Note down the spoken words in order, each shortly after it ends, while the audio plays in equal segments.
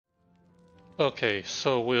Okay,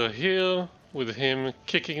 so we're here with him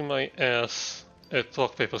kicking my ass at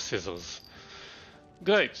rock, paper, scissors.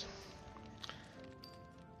 Great.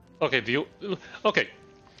 Okay, Okay.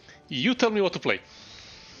 You tell me what to play.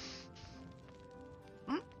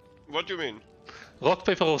 What do you mean? Rock,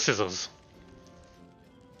 paper, or scissors?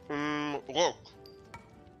 Rock.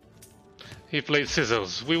 He played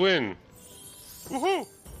scissors. We win. Woohoo!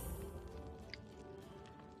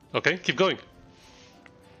 Okay, keep going.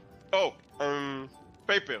 Oh,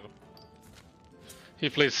 paper. He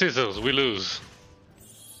played scissors. We lose.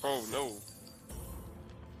 Oh no.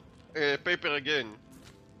 Paper again.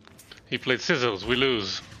 He played scissors. We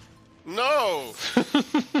lose. No!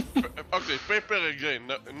 Okay, paper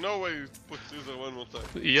again. No way you put scissor one more time.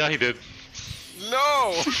 Yeah, he did.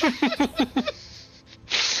 No!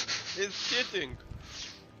 It's cheating.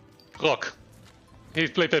 Rock. He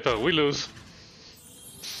played paper. We lose.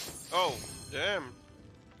 Oh, damn.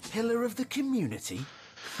 Pillar of the community?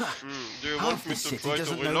 Do you Half want the me to city try to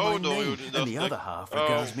doesn't know my reload or you name, just and the like, other half oh,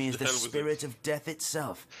 regards me as the hell with it. spirit of death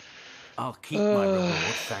itself. I'll keep my reward,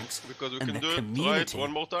 thanks. Because we and can the do it, try it community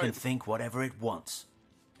one more time. can think whatever it wants.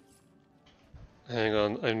 Hang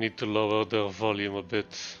on, I need to lower their volume a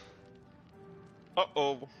bit.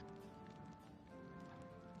 Uh-oh.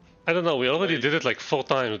 I don't know, we already Wait. did it like 4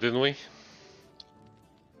 times, didn't we?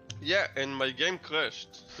 Yeah, and my game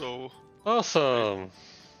crashed, so... Awesome!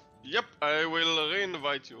 Yep, I will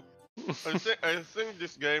re-invite you. I think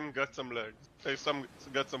this game got some lags.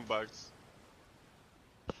 Got some bugs.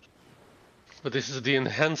 But this is the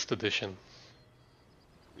enhanced edition.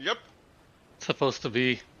 Yep. It's supposed to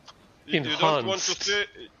be You don't want to enhanced. see.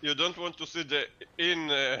 You don't want to see the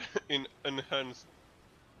in enhanced.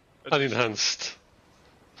 Unenhanced.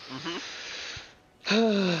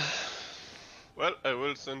 Well, I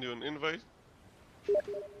will send you an invite.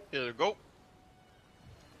 Here you go.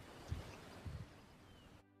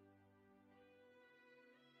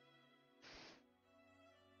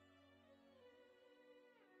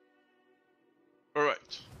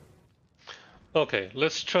 Alright. Okay,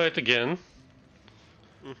 let's try it again.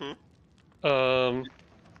 I'll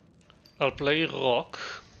play rock.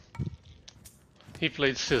 He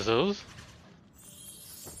played scissors.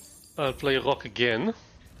 I'll play rock again.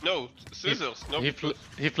 No, scissors. No.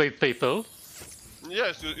 He played paper.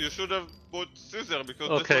 Yes, you should have put scissors because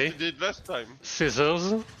Okay. that's what you did last time.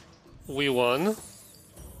 Scissors. We won.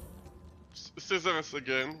 Scissors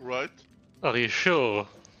again, right? Are you sure?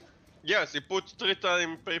 Yes, he put 3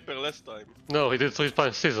 times paper last time. No, he did 3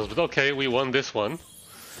 times scissors, but okay, we won this one.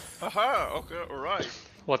 Aha, okay, alright.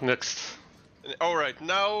 What next? Alright,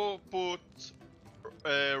 now put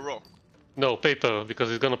rock. No, paper, because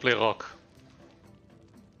he's gonna play rock.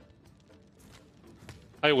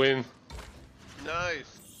 I win.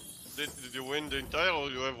 Nice. Did you win the entire or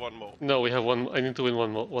you have one more? No, we have one. I need to win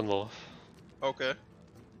one more. Okay.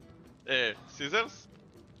 Scissors?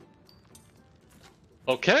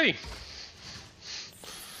 Okay.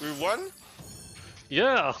 We won?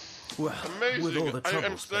 Yeah. Well, Amazing. with all the I am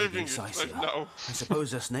troubles saving plaguing it right Sicily, now. I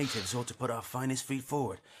suppose us natives ought to put our finest feet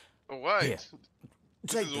forward. Right. Here,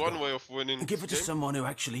 This take is the one gold way of winning and give it to this game. someone who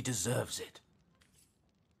actually deserves it.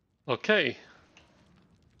 Okay.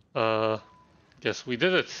 Guess we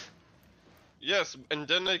did it. Yes, and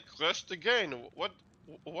then I crashed again. What?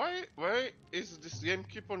 Why is this game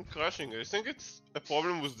keep on crashing? I think it's a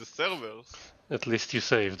problem with the servers. At least you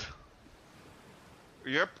saved.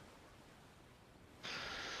 Yep.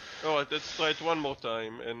 Alright, let's try it one more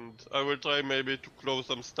time, and I will try maybe to close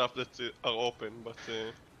some stuff that are open, but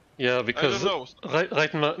Yeah, because I don't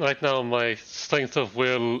know. right now my strength of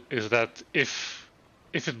will is that if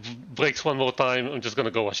it breaks one more time, I'm just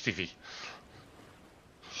gonna go watch TV.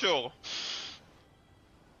 Sure.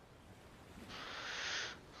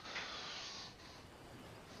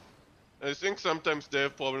 I think sometimes they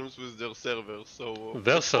have problems with their servers, so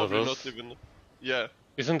Their it's probably servers? not even. Yeah.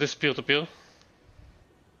 Isn't this peer-to-peer?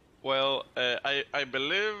 Well, I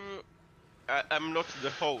believe I'm not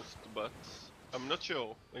the host, but I'm not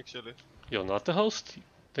sure actually. You're not the host? I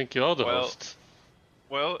think you are the Well, host.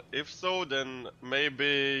 Well, if so, then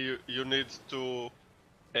maybe you need to.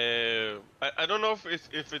 I don't know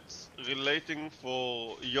if it's relating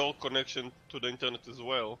for your connection to the internet as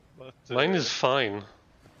well, but Mine is fine.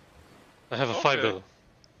 I have a Okay. fiber.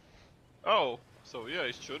 Oh, so yeah,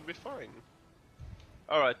 it should be fine.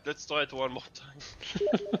 All right, let's try it one more time.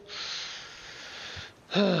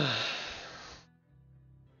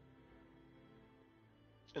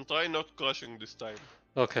 And try not crashing this time.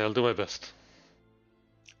 Okay, I'll do my best.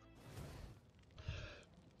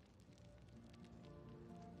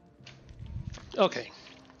 Okay,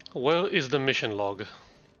 where is the mission log?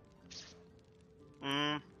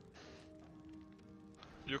 Mm.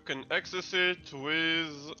 You can access it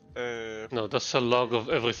with No, that's a log of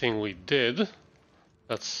everything we did.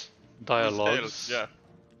 That's with dialogues. yeah.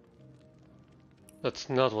 That's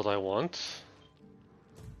not what I want.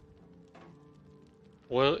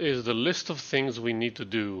 Where is the list of things we need to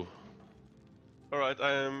do? Alright,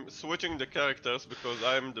 I am switching the characters because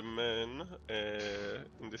I am the man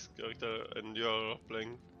in this character and you're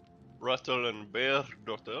playing Rattle and Bear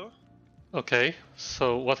Daughter. Okay,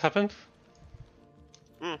 so what happened?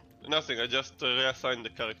 Nothing, I just reassigned the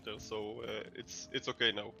character, so it's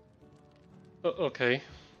okay now. Okay.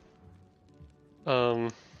 Um,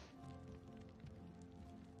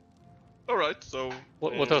 Alright, so...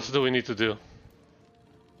 what else do we need to do?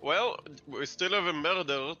 Well, we still have a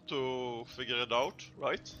murder to figure it out,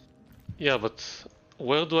 right? Yeah, but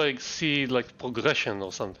where do I see like progression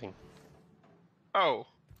or something? Oh,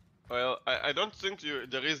 well, I don't think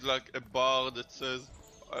there is like a bar that says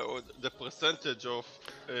the percentage of.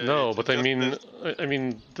 No, it but I just mean, says- I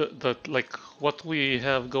mean that like what we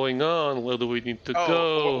have going on. Where do we need to oh,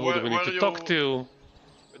 go? Who do we need where to you? talk to?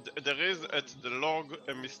 There is at the log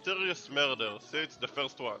a mysterious murder. See, it's the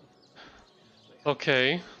first one.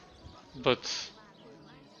 Okay, but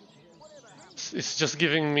it's just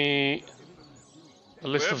giving me a We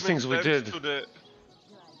list have of been things we sent did. to the.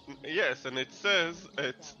 Yes, and it says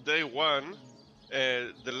at day one,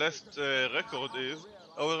 the last record is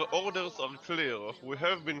our orders are clear. We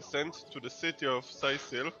have been sent to the city of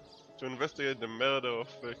Sicil to investigate the murder of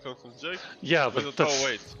Constance Jake. Yeah, but Oh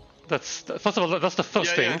wait, that's first of all that's the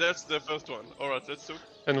first yeah, thing. that's the first one. All right, let's do.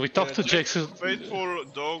 And we talked to Jake's Jake's. faithful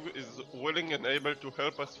dog is willing and able to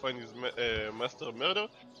help us find his master murder.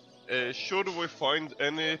 Should we find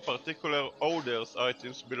any particular orders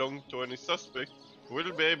items belonging to any suspect,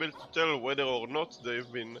 we'll be able to tell whether or not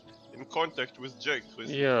they've been in contact with Jake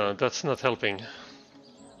recently. Yeah, that's not helping.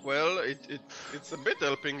 Well, it's a bit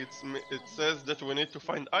helping. It says that we need to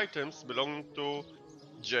find items belonging to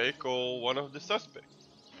Jake or one of the suspects.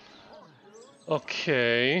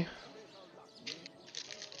 Okay.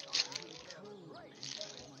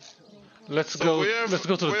 Let's go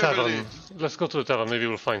to the tavern. Let's go to the tavern, maybe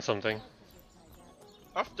we'll find something.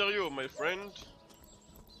 After you, my friend.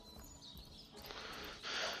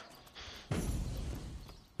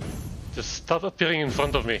 Just stop appearing in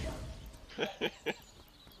front of me.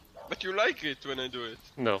 But you like it when I do it.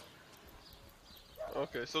 No.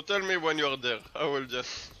 Okay, so tell me when you're there. I will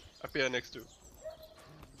just appear next to you.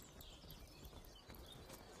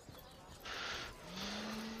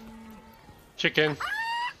 Chicken.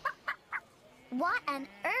 What on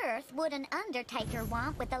earth would an undertaker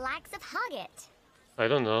want with the likes of Huggett? I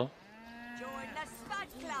don't know. Join the Spud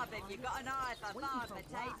Club if you got an eye for farm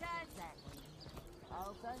potatoes.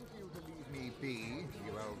 I'll thank you to leave me be,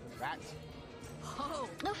 you old rat. Oh,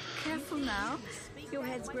 careful now. Your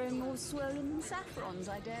head's growing more swollen than saffrons,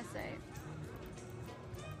 I dare say.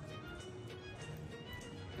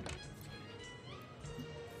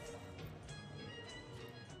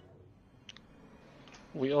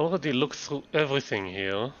 We already looked through everything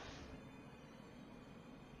here.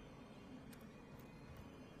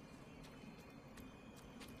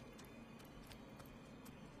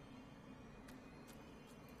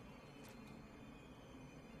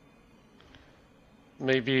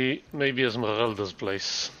 Maybe Esmeralda's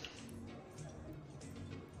place.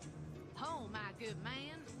 Oh, my good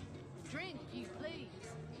man. Drink, you please.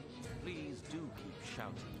 Please do keep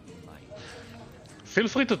shouting, like. Feel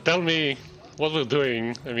free to tell me what we're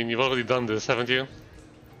doing. I mean, you've already done this, haven't you?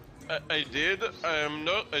 I did.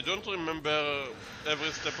 I don't remember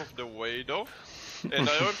every step of the way though, and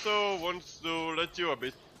I also want to let you a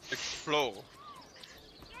bit explore.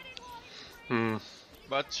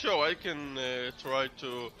 But sure, I can try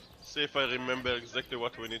to see if I remember exactly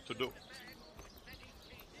what we need to do.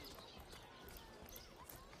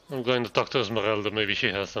 I'm going to talk to Esmeralda, maybe she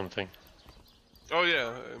has something. Oh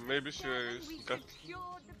yeah, maybe she's got...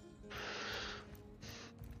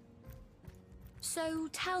 So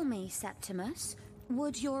tell me, Septimus,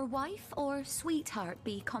 would your wife or sweetheart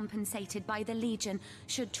be compensated by the Legion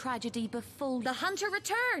should tragedy befall? The hunter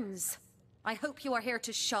returns! I hope you are here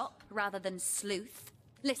to shop rather than sleuth.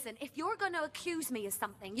 Listen, if you're going to accuse me of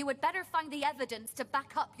something, you would better find the evidence to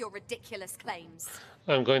back up your ridiculous claims.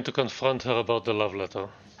 I'm going to confront her about the love letter.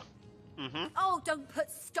 Oh, don't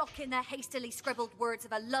put stock in the hastily scribbled words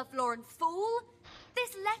of a lovelorn fool.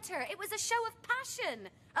 This letter, it was a show of passion.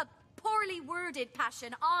 A poorly worded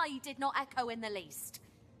passion I did not echo in the least.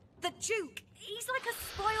 The Duke, he's like a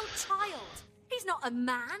spoiled child. He's not a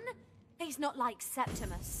man. He's not like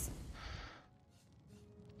Septimus.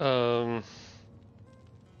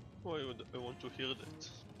 Why would I want to hear that?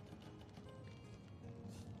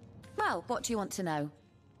 Well, what do you want to know?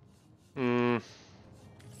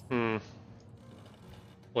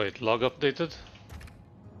 Wait, log updated?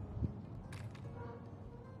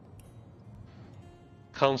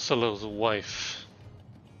 Counselor's wife.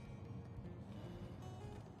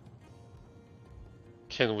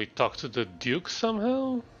 Can we talk to the Duke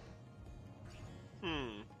somehow?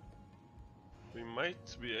 We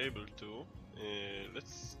might be able to.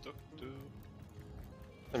 Let's talk to...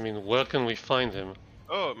 I mean, where can we find him?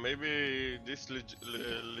 Oh, maybe this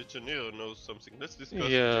Legionnaire knows something. Let's discuss.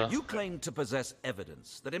 Yeah. You claim to possess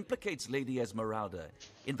evidence that implicates Lady Esmeralda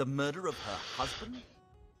in the murder of her husband?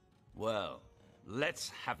 Well, let's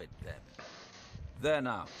have it then. There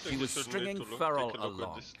now, she was stringing Farrell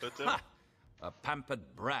along. Ha! A pampered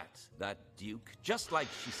brat, that Duke, just like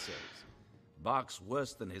she says. Barks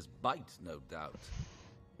worse than his bite, no doubt.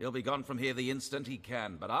 He'll be gone from here the instant he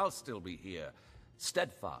can, but I'll still be here,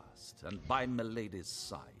 steadfast and by Milady's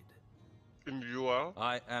side. And you are?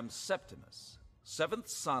 I am Septimus, 7th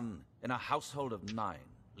son in a household of 9,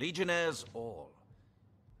 legionnaires all.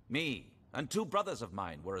 Me and 2 brothers of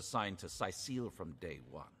mine were assigned to Sicile from day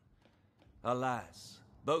 1. Alas,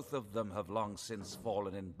 both of them have long since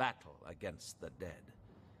fallen in battle against the dead.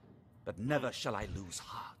 But never shall I lose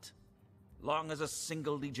heart. Long as a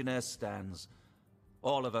single legionnaire stands,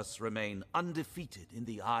 all of us remain undefeated in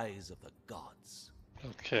the eyes of the gods.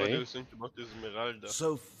 Okay. What do you think about Esmeralda?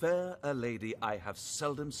 So fair a lady I have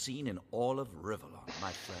seldom seen in all of Rivellon,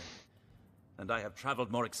 my friend. And I have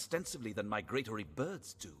traveled more extensively than migratory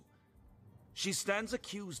birds do. She stands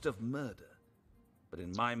accused of murder, but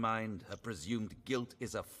in my mind, her presumed guilt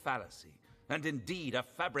is a fallacy, and indeed a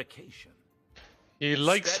fabrication. He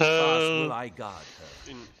likes Steadfast her. will I guard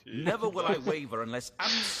her. Never will I waver unless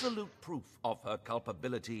absolute proof of her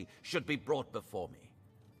culpability should be brought before me.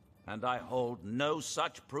 And I hold no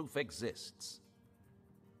such proof exists.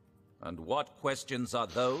 And what questions are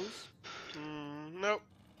those? No,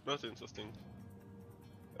 not interesting.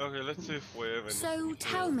 Okay, let's see if we have anything. So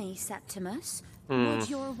tell me, Septimus, would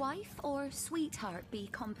your wife or sweetheart be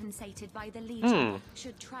compensated by the Legion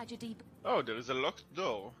should tragedy... Oh, there is a locked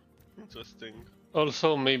door. Interesting.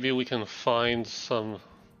 Also, maybe we can find some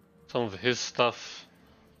of his stuff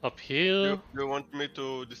up here. You want me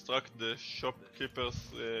to distract the shopkeepers,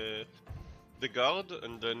 the guard,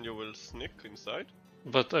 and then you will sneak inside?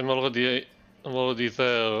 But I'm already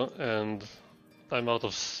there, and I'm out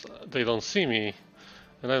of. They don't see me,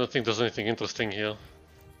 and I don't think there's anything interesting here.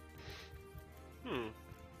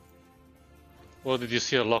 Where did you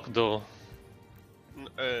see a locked door?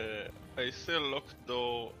 I see a locked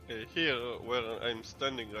door here where I'm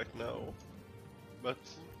standing right now. But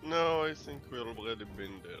no, I think we've already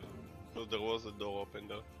been there. So there was a door open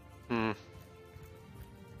there.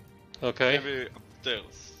 Okay. Maybe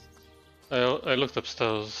upstairs. I looked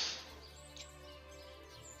upstairs.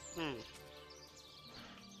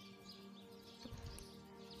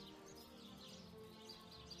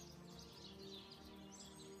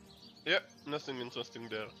 Yeah, nothing interesting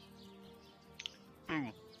there.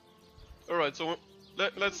 Alright, so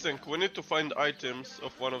let's think. We need to find items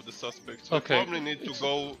of one of the suspects. We probably need to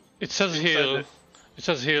go. It says here. It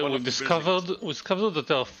says here we've discovered that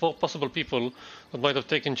there are 4 possible people that might have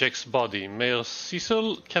taken Jake's body: Mayor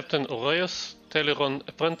Cecil, Captain Aureus, Teleron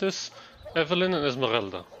Apprentice, Evelyn, and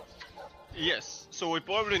Esmeralda. Yes, so we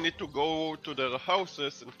probably need to go to their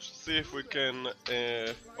houses and see if we can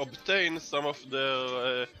obtain some of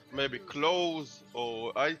their maybe clothes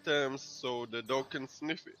or items so the dog can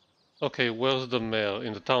sniff it. Okay, where's the mayor?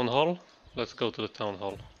 In the town hall? Let's go to the town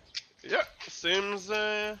hall. Yeah, seems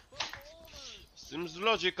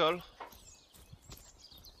logical.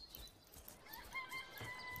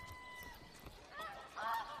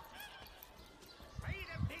 Trade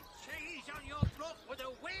a big cheese on your block with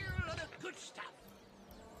a wheel of the good stuff.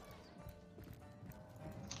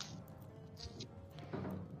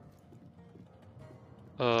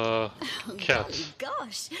 Cat.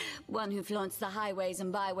 Gosh, one who flaunts the highways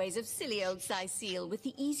and byways of silly old Sicile with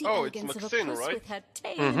the easy Oh, it's elegance of a Maxine, puss right? with her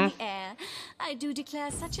tail in the air. I do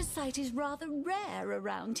declare such a sight is rather rare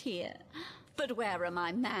around here. But where are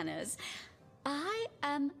my manners? I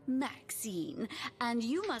am Maxine, and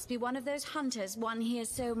you must be one of those hunters one hears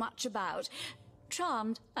so much about.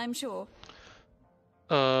 Charmed, I'm sure.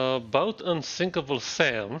 About Unsinkable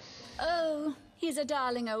Sam. Oh, he's a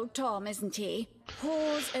darling old Tom, isn't he?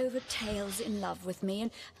 Paws over tails in love with me,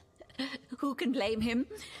 and who can blame him?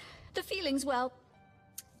 The feeling's, well,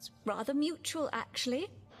 it's rather mutual, actually.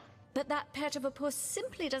 But that pet of a puss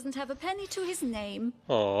simply doesn't have a penny to his name.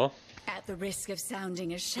 Aww. At the risk of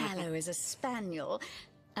sounding as shallow as a spaniel,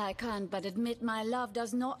 I can't but admit my love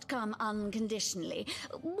does not come unconditionally.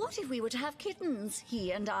 What if we were to have kittens,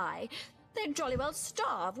 he and I? They'd jolly well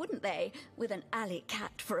starve, wouldn't they, with an alley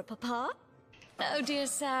cat for a papa? Oh, dear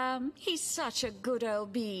Sam, he's such a good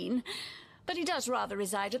old bean. But he does rather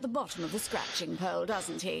reside at the bottom of the scratching pole,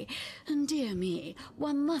 doesn't he? And dear me,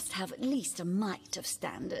 one must have at least a mite of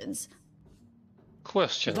standards.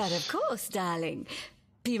 Questions? But of course, darling.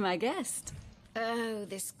 Be my guest. Oh,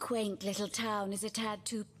 this quaint little town is a tad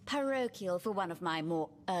too parochial for one of my more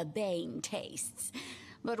urbane tastes.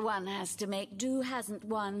 But one has to make do, hasn't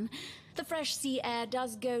one? The fresh sea air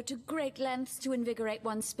does go to great lengths to invigorate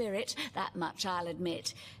one's spirit, that much I'll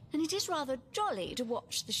admit. And it is rather jolly to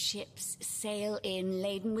watch the ships sail in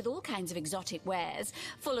laden with all kinds of exotic wares,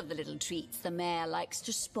 full of the little treats the mayor likes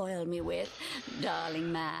to spoil me with.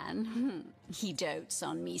 Darling man, he dotes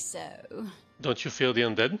on me so. Don't you fear the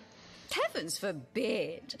undead? Heavens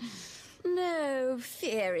forbid. No,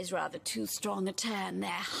 fear is rather too strong a term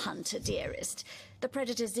there, hunter dearest. The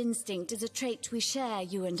predator's instinct is a trait we share,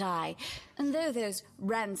 you and I. And though those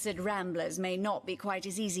rancid ramblers may not be quite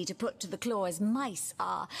as easy to put to the claw as mice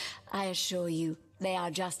are, I assure you they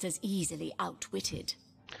are just as easily outwitted.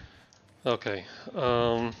 Okay.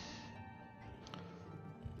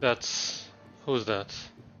 That's... Who's that?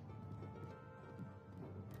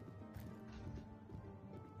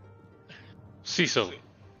 Cecil.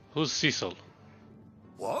 Who's Cecil?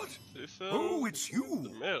 What? Oh, it's you.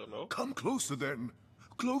 The mayor, no? Come closer then.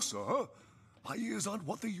 Closer, huh? My ears aren't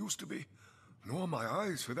what they used to be. Nor my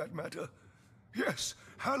eyes, for that matter. Yes,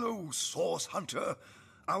 hello, Source Hunter.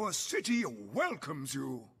 Our city welcomes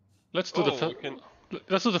you. Let's do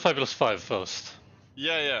let's do the Fabulous Five first.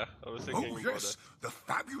 Yeah, I was thinking about that. The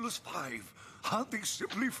Fabulous Five. Aren't they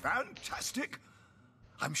simply fantastic?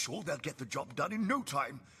 I'm sure they'll get the job done in no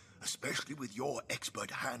time, especially with your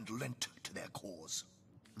expert hand lent to their cause.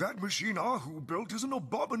 That machine Ahu built is an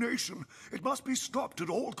abomination. It must be stopped at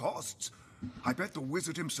all costs. I bet the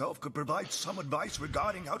wizard himself could provide some advice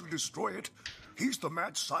regarding how to destroy it. He's the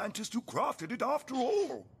mad scientist who crafted it after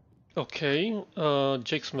all. Okay,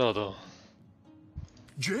 Jake's murder.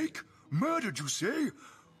 Jake? Murdered, you say?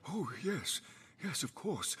 Oh, yes, of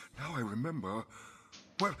course. Now I remember.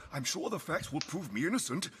 Well, I'm sure the facts will prove me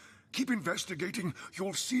innocent. Keep investigating.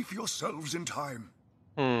 You'll see for yourselves in time.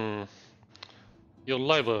 Your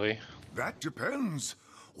library. That depends.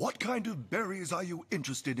 What kind of berries are you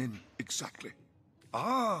interested in, exactly?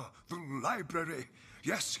 Ah, the library.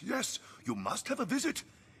 Yes, you must have a visit.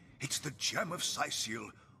 It's the gem of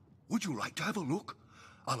Sicil. Would you like to have a look?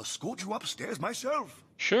 I'll escort you upstairs myself.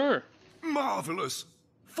 Sure. Marvelous.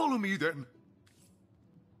 Follow me then.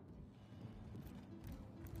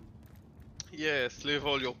 Yes, leave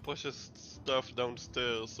all your precious stuff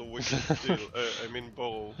downstairs so we can steal,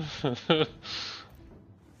 borrow.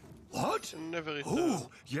 What? Never return. Oh,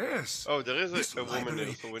 yes. Oh, there is this a woman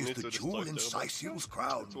here, so we is need the to jewel in Sicil's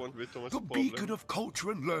crown. The beacon of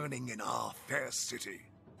culture and learning in our fair city.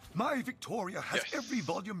 My Victoria has every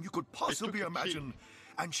volume you could possibly imagine,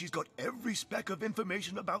 and she's got every speck of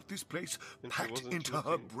information about this place packed into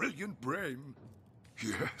her brilliant brain.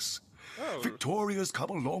 Yes. Oh. Victoria's come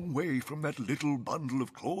a long way from that little bundle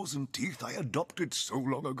of claws and teeth I adopted so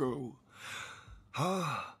long ago.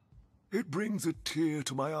 Ah, it brings a tear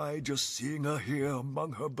to my eye just seeing her here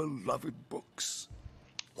among her beloved books.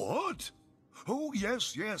 What? Oh,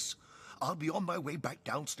 yes. I'll be on my way back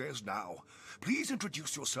downstairs now. Please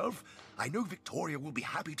introduce yourself. I know Victoria will be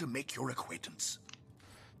happy to make your acquaintance.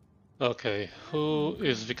 Okay, who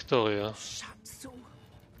is Victoria?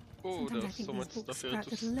 Oh, there's so much stuff here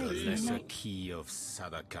to steal. The key of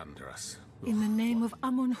Sadakandras. In the name of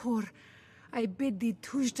Amun-Hor, I bid thee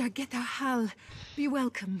Tujda Getahal. Be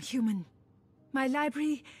welcome, human. My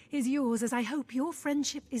library is yours, as I hope your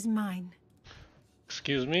friendship is mine.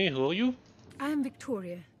 Excuse me, who are you? I am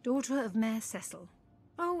Victoria, daughter of Mayor Cecil.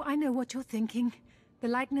 Oh, I know what you're thinking. The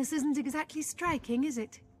likeness isn't exactly striking, is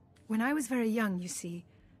it? When I was very young, you see,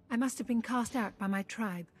 I must have been cast out by my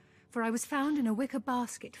tribe, for I was found in a wicker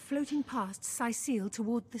basket floating past Sicil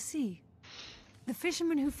toward the sea. The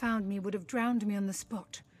fisherman who found me would have drowned me on the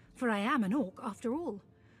spot, for I am an orc after all.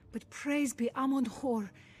 But praise be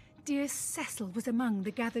Amun-Hor, dear Cecil was among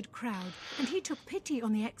the gathered crowd, and he took pity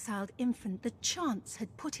on the exiled infant that chance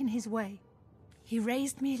had put in his way. He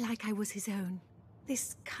raised me like I was his own,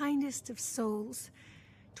 this kindest of souls,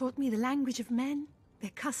 taught me the language of men,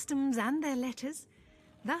 their customs and their letters.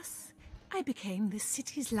 Thus, I became the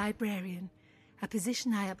city's librarian, a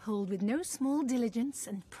position I uphold with no small diligence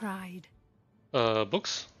and pride.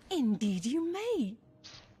 Books? Indeed you may.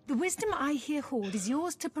 The wisdom I here hold is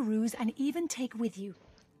yours to peruse and even take with you.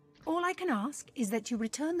 All I can ask is that you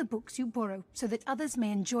return the books you borrow so that others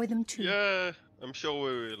may enjoy them too. Yeah, I'm sure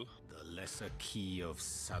we will. The lesser key of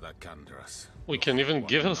Sadakandras. We can even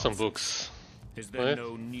give her some books. Is there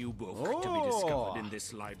no new book to be discovered in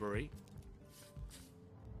this library?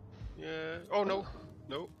 Yeah. Oh no.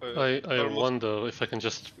 No. I wonder if I can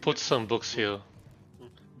just put some books here.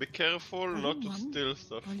 Be careful not to steal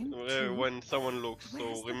stuff when someone looks.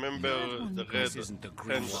 So remember the red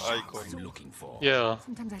hand icon. I'm looking for. Yeah.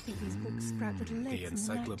 Sometimes I think these books sprout little legs The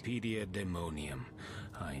Encyclopedia Demonium.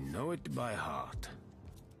 I know it by heart.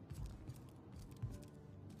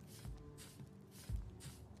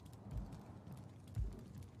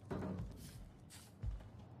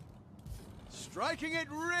 Striking it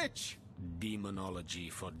rich! Demonology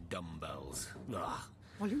for dumbbells. Ugh.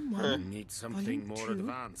 Volume I 1. need something more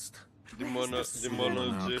advanced.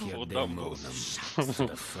 Demonology for dumbbells.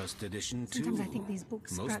 The first edition too. Sometimes I think these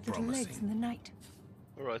books Most sprout little legs in the night.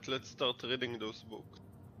 Alright, let's start reading those books.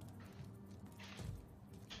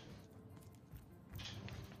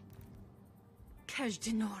 Cache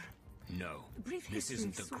de Nord. No, Brief this history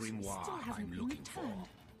isn't of the sorcery grimoire still hasn't I'm been looking for. returned.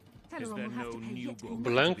 Is Teleron there will have no to pay new yet book? another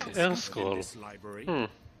Blank price. and scroll. This library?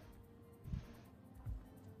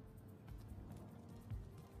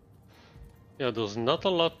 Yeah, there's not a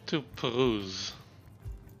lot to peruse.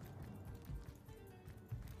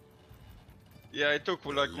 Yeah, I took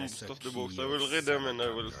like most of the books. I will read them and I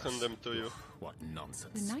will send them to you. What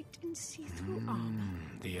nonsense. The knight in see-through armor.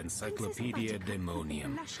 The Encyclopedia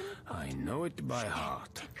Demonium. I know it by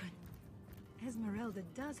heart. Esmeralda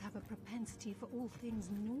does have a propensity for all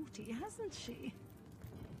things naughty, hasn't she?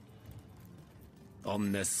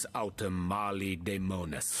 Omnes autem mali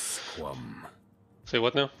demonis quam. Say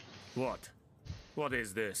what now? What? What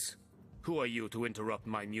is this? Who are you to interrupt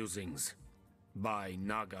my musings? By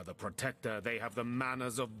Naga the Protector, they have the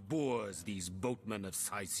manners of boors, these boatmen of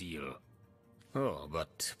Sicil. Oh,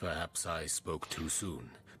 but perhaps I spoke too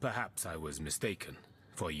soon. Perhaps I was mistaken.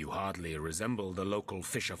 For you hardly resemble the local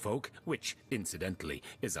fisher folk, which, incidentally,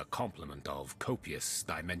 is a compliment of copious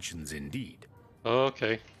dimensions indeed.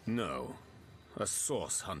 Okay. No. A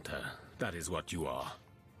source hunter, that is what you are.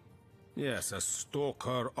 Yes, a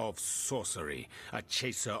stalker of sorcery, a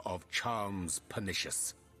chaser of charms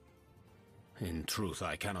pernicious. In truth,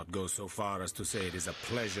 I cannot go so far as to say it is a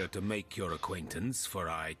pleasure to make your acquaintance, for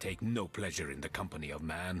I take no pleasure in the company of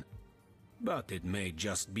man. But it may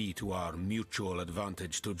just be to our mutual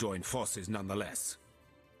advantage to join forces nonetheless.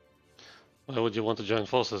 Why would you want to join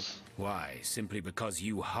forces? Why, simply because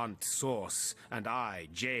you hunt source, and I,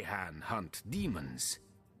 Jehan, hunt demons.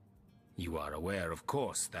 You are aware, of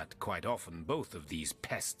course, that quite often both of these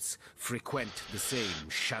pests frequent the same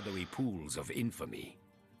shadowy pools of infamy.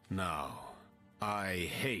 Now, I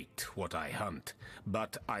hate what I hunt,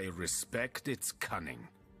 but I respect its cunning.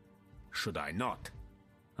 Should I not,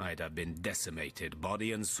 I'd have been decimated,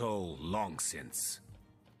 body and soul, long since.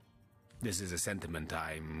 This is a sentiment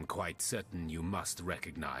I'm quite certain you must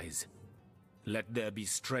recognize. Let there be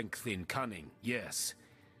strength in cunning, yes,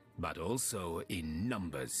 but also in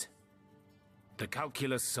numbers. The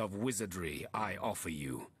calculus of wizardry I offer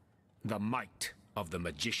you, the might of the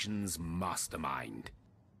magician's mastermind.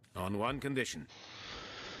 On one condition,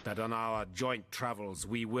 that on our joint travels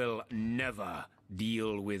we will never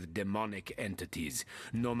deal with demonic entities,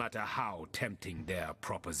 no matter how tempting their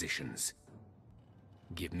propositions.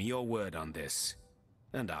 Give me your word on this,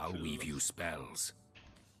 and I'll weave you spells.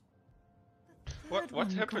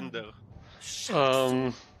 What happened there?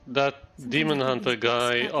 That demon hunter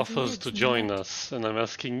guy offers to join us, and I'm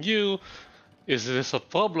asking you, is this a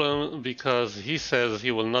problem because he says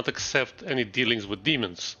he will not accept any dealings with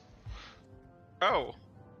demons? Oh,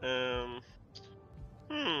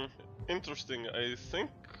 interesting. I think.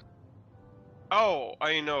 Oh,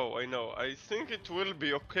 I know. I think it will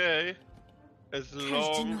be okay as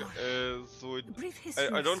long as we.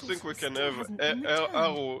 I don't think we can have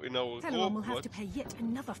arrow in our group. Will have to pay yet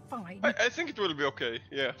another fine. I think it will be okay.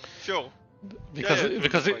 Yeah, sure.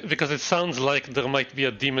 Because it sounds like there might be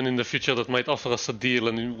a demon in the future that might offer us a deal,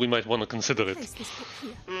 and we might want to consider it.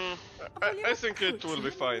 I think it will be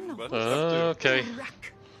fine, but okay.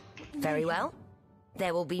 Very well.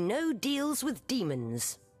 There will be no deals with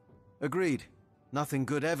demons. Agreed. Nothing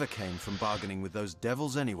good ever came from bargaining with those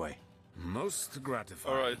devils anyway. Most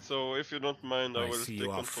gratifying. Alright, so if you don't mind, I will see take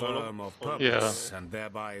you are control firm of purpose and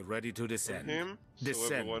thereby ready to descend.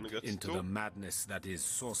 Descend into the madness that is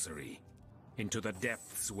sorcery. Into the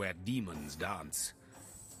depths where demons dance.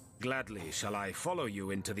 Gladly shall I follow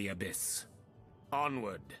you into the abyss.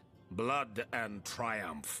 Onward, blood and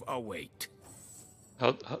triumph await.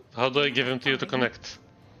 How do I give him to you to connect?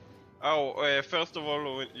 Oh, first of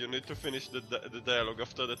all, you need to finish the dialogue.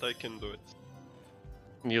 After that, I can do it.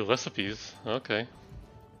 New recipes. Okay.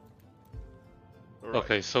 Right.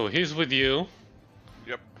 Okay, so he's with you.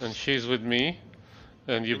 Yep. And she's with me.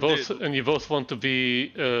 And you Indeed. both want to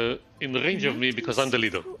be in range of me because I'm the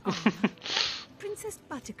leader. Princess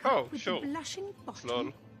Buttercup with sure. the blushing bottom.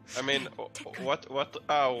 Lol. I mean, what?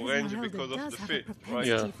 Oh, range Esmeralda because of does the have feet, a right?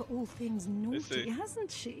 propensity for all things naughty, see.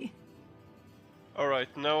 hasn't she?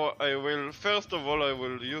 Alright, now I will, first of all I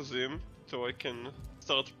will use him so I can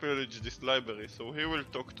start pillage this library. So he will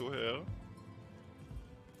talk to her.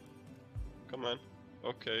 Come on.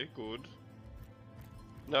 Okay, good.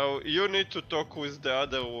 Now you need to talk with the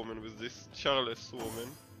other woman, with this Charles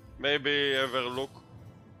woman. Maybe ever look.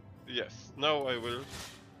 Yes, now I will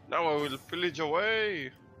pillage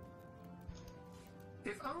away!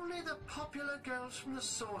 If only the popular girls from the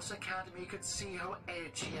Source Academy could see how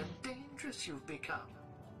edgy and dangerous you've become.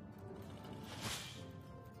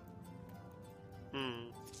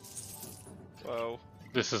 Wow.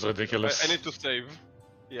 This is ridiculous. I need to save.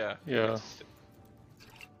 Yeah. Yeah.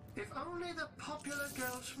 If only the popular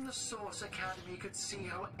girls from the Source Academy could see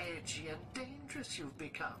how edgy and dangerous you've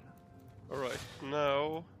become. Alright,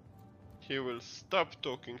 now he will stop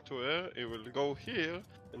talking to her, he will go here,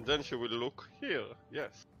 and then she will look here,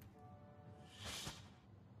 yes.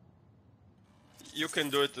 You can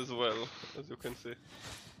do it as well, as you can see.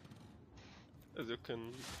 As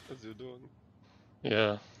you're doing.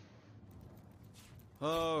 Yeah.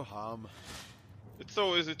 Oh, hum. It's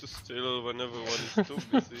so easy to steal when everyone is too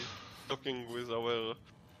busy talking with our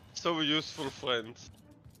so useful friends.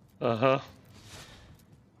 Uh-huh.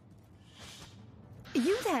 Are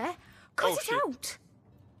you there? Cut it shit. out!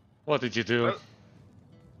 What did you do? Well,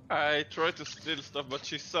 I tried to steal stuff, but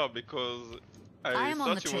she saw because I am thought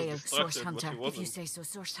on the she trail, was Source distracted, Hunter, but she if wasn't. you say so,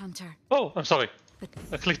 Source Hunter. Oh, I'm sorry.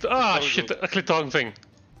 I clicked. Ah, Oh, shit! good. I clicked the wrong thing.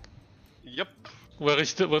 Yep. Where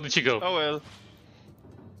did she go? Oh well.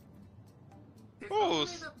 Oh,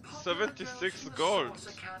 76 gold.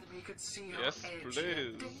 Yes,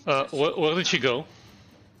 please. Where did she go?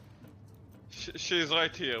 She's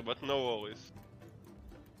right here, but no worries.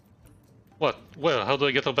 What? Where? How do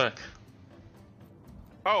I get her back?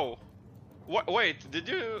 Oh, wait! Did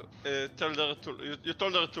you tell her to? You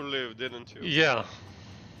told her to leave, didn't you? Yeah.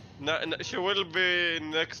 She will be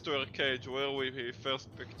next to her cage where we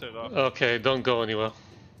first picked her up. Okay, don't go anywhere.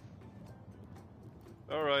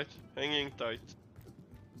 All right, hanging tight.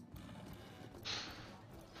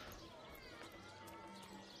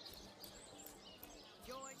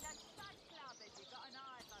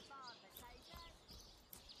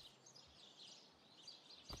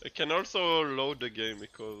 I can also load the game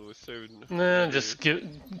because we saved. Nah, just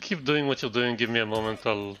keep doing what you're doing. Give me a moment.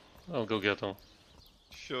 I'll go get her.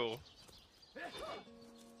 Sure.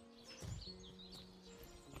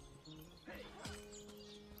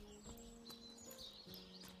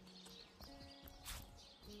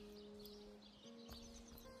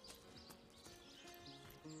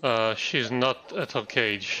 She's not at her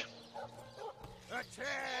cage.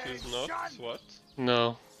 She's not? What?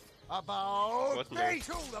 No. What no?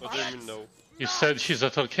 What do you mean no? You said she's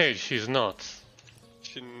at her cage. She's not.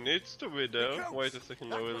 She needs to be there. Wait a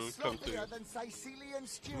second, I will come to you.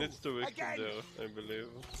 She needs to be there, I believe.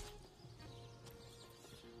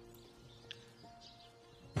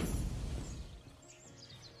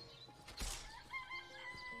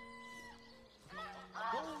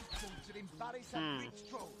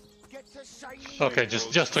 Okay,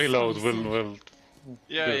 just reload. We'll.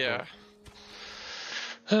 Yeah.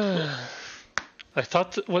 I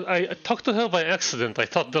thought when I talked to her by accident, I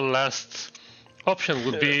thought the last option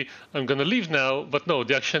would be I'm gonna leave now, but no,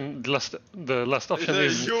 the last option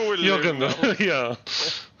is you're gonna yeah.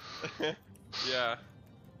 Yeah.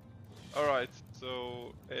 All right.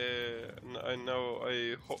 So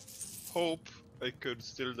I hope I could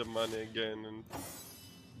steal the money again, and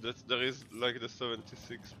that there is like the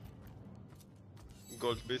 76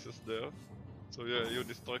 gold pieces there. So yeah, you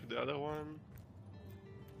distract the other one.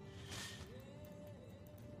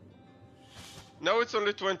 Now it's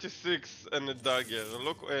only 26 and a dagger.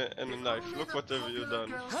 Look, and a knife. Look what have you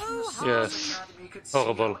done. Yes.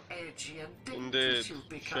 Horrible. Indeed.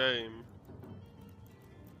 Shame.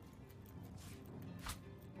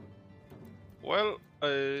 Well,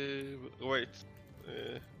 wait.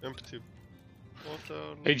 Empty.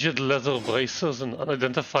 Water. Aged leather braces and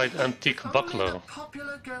unidentified antique buckler. The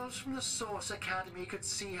popular girls from the Source Academy could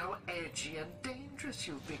see how edgy and dangerous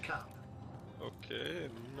you've become. Okay,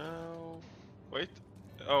 now wait.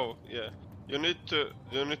 Oh yeah, you need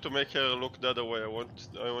to make her look the other way. I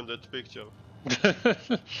want that picture.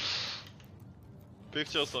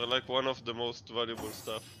 Pictures are like one of the most valuable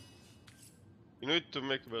stuff. You need to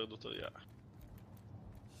make bear daughter, yeah.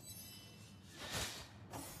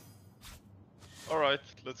 Alright,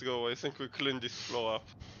 let's go. I think we clean this floor up.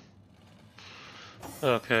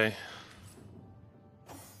 Okay.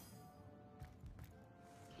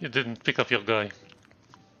 You didn't pick up your guy.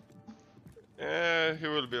 Yeah, he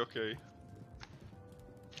will be okay.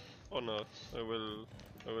 Or not. I will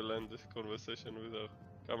end this conversation with her.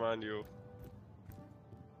 Come on, you.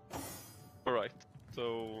 Alright,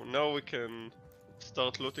 so now we can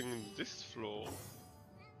start looting this floor.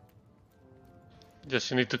 Yes,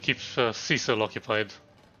 you need to keep Cecil occupied.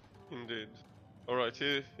 Indeed. Alright,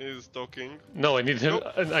 he's talking. No, I need him.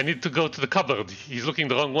 I need to go to the cupboard. He's looking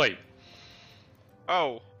the wrong way.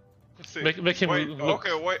 Oh, I see. Make him wait, look.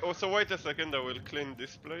 okay, wait. Oh, so wait a second. I will clean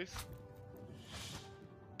this place,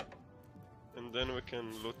 and then we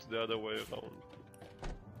can loot the other way around.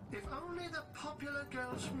 If only the popular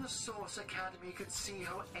girls from the Source Academy could see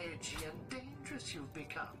how edgy and dangerous you've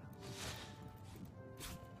become.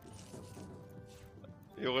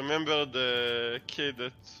 You remember the key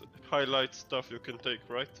that highlights stuff you can take,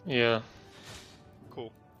 right? Yeah.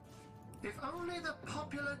 Cool. If only the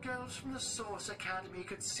popular girls from the Source Academy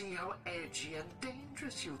could see how edgy and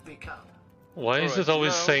dangerous you've become. Why is it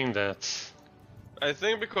always saying that? I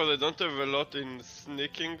think because I don't have a lot in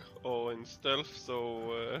sneaking or in stealth,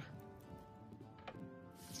 so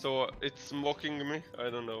it's mocking me.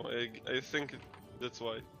 I don't know. I think that's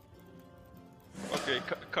why. Okay,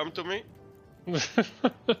 come to me.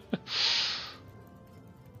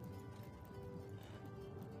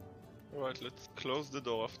 Alright, let's close the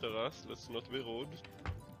door after us. Let's not be rude.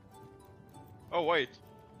 Oh wait,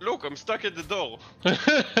 look, I'm stuck at the door.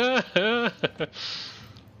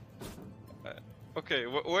 Okay,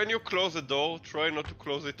 when you close the door, try not to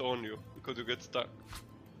close it on you, because you get stuck.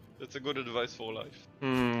 That's a good advice for life.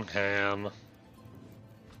 Ham.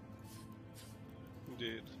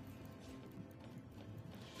 Indeed.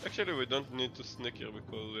 Actually, we don't need to sneak here,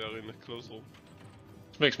 because we are in a closed room.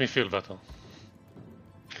 Makes me feel better.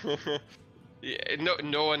 Yeah,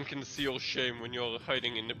 no one can see your shame when you're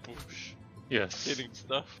hiding in the bush. Yes. Stealing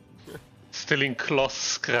stuff. Stealing cloth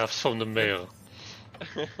scraps from the mayor.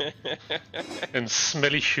 And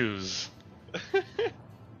smelly shoes.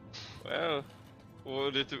 Well,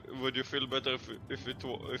 would you feel better if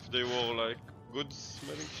they wore like good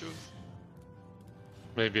smelling shoes?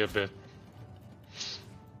 Maybe a bit.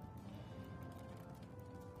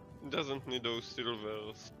 It doesn't need those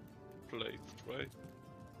silver plates, right?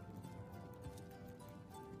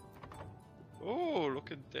 Oh, look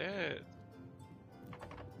at that!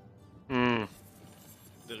 Hmm.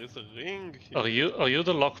 There is a ring here. Are you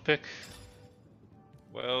the lockpick?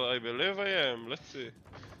 Well, I believe I am. Let's see.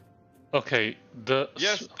 Okay,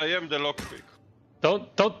 Yes, I am the lockpick.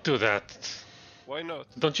 Don't do that. Why not?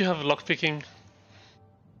 Don't you have lockpicking?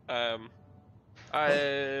 I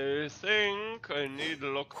think I need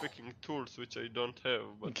lockpicking tools, which I don't have.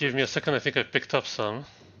 But Give me a second. I think I picked up some.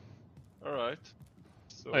 all right.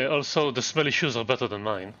 So... I also the smelly shoes are better than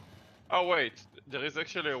mine. Oh wait, there is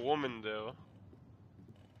actually a woman there.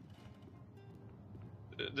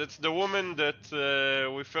 That's the woman that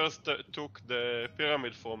we first took the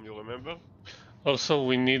pyramid from, you remember? Also,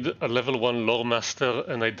 we need a level 1 lore master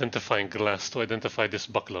and identifying glass to identify this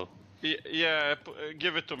buckler. Yeah,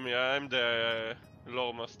 give it to me. I'm the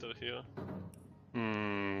lore master here.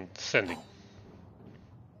 Sending.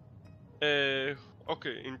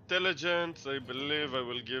 Okay, intelligence. I believe I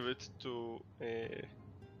will give it to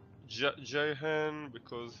Jahan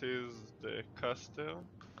because he's the caster.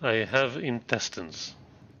 I have intestines.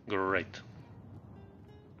 Great.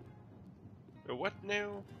 What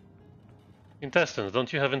now? Intestines.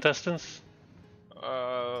 Don't you have intestines?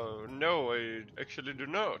 No, I actually do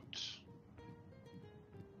not.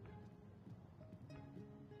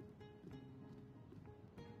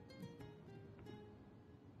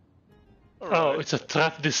 Oh, it's a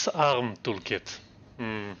trap disarm toolkit.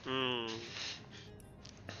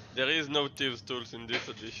 There is no thieves tools in this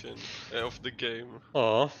edition of the game.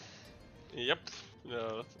 Oh. Yep.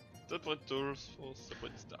 Yeah, separate tools for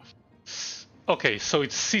separate stuff. Okay, so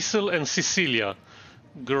it's Cecil and Cecilia.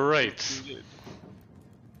 Great. Indeed.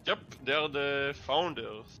 Yep, they are the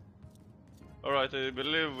founders. Alright, I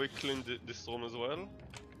believe we cleaned this room as well.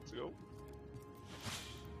 Let's go.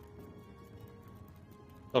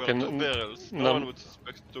 Okay, two barrels. No one would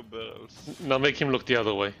suspect 2 barrels. Now make him look the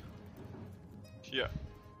other way. Yeah.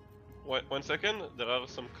 1 second, there are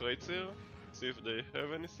some crates here. See if they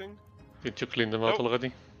have anything. Did you clean them out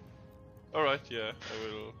already? Alright, yeah, I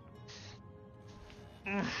will.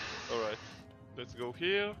 Alright, let's go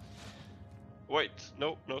here. Wait,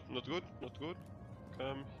 no, not good, not good.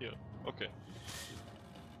 Come here. Okay.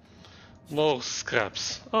 More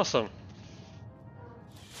scraps. Awesome.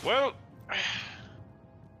 Well,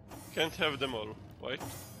 can't have them all, right?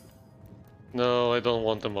 No, I don't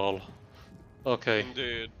want them all. Okay.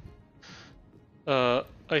 Indeed.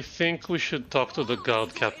 I think we should talk to the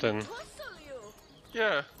guard captain.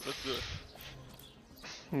 Yeah, let's do it.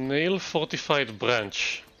 Nail fortified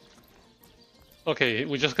branch. Okay,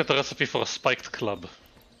 we just got a recipe for a spiked club.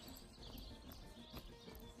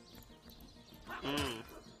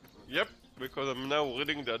 Yep, because I'm now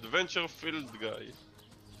reading the adventure field guy.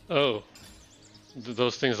 Oh.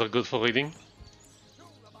 Those things are good for reading?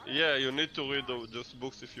 Yeah, you need to read those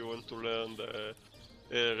books if you want to learn the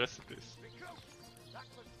recipes.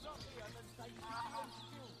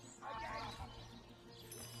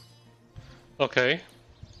 Okay,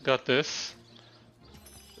 got this.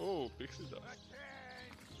 Oh, pixie dust.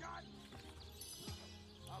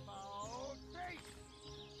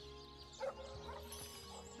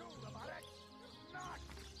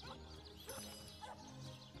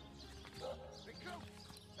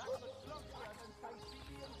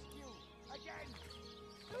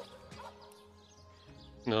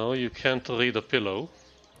 No, you can't read a pillow.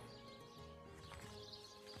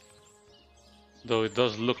 Though it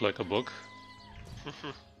does look like a book.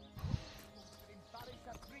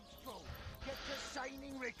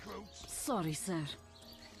 Sorry, sir.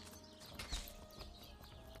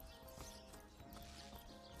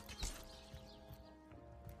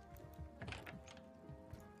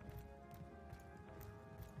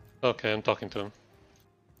 Okay, I'm talking to him.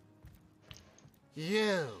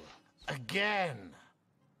 You, again.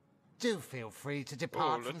 Do feel free to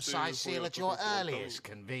depart from Sicil at your earliest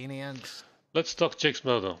convenience. Let's talk Jake's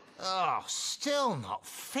murder. Oh, still not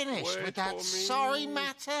finished with that sorry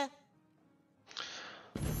matter?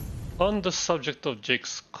 On the subject of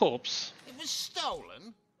Jake's corpse... It was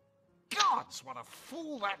stolen? Gods, what a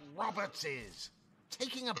fool that Roberts is!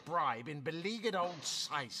 Taking a bribe in beleaguered old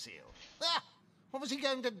Sicil. Ah, what was he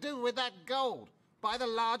going to do with that gold? Buy the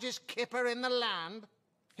largest kipper in the land?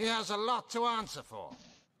 He has a lot to answer for.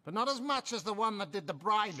 But not as much as the one that did the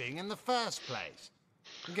bribing in the first place.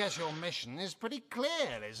 I guess your mission is pretty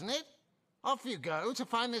clear, isn't it? Off you go to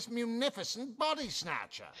find this munificent body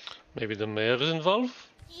snatcher. Maybe the mayor is involved?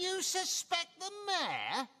 You suspect the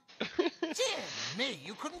mayor? Dear me,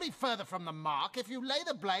 you couldn't be further from the mark if you lay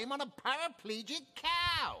the blame on a paraplegic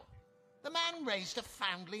cow. The man raised a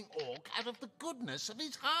foundling orc out of the goodness of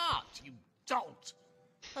his heart, you dolt.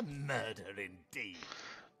 A murder indeed.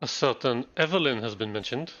 A certain Evelyn has been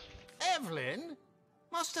mentioned. Evelyn?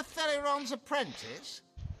 Master Theriron's apprentice?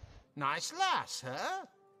 Nice lass, huh?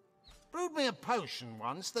 Brewed me a potion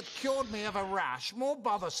once that cured me of a rash more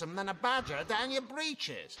bothersome than a badger down your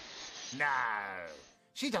breeches. No,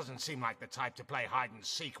 she doesn't seem like the type to play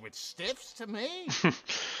hide-and-seek with stiffs to me.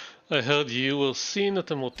 I heard you were seen at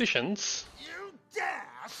a mortician's. You dare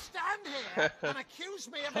stand here and accuse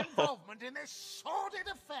me of involvement in this sordid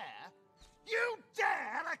affair? You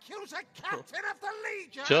dare accuse a captain of the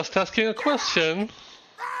Legion? Just asking a question.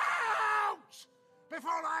 Out!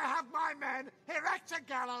 Before I have my men erect a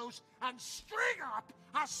gallows and string up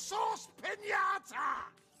a sauce pinata!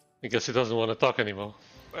 I guess he doesn't want to talk anymore.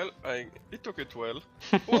 Well, he took it well.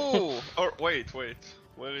 Oh, or wait.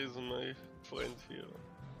 Where is my friend here?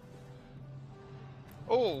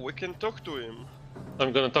 Oh, we can talk to him.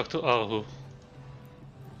 I'm gonna talk to Arhu.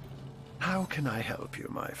 How can I help you,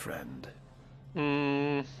 my friend?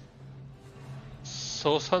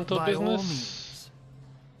 Source hunter By business?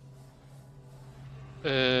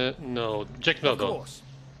 No. Jake Of Murdo. course.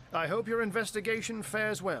 I hope your investigation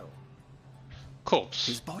fares well. Corpse.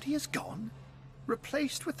 His body is gone?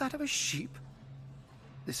 Replaced with that of a sheep?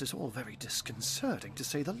 This is all very disconcerting, to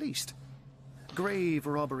say the least. Grave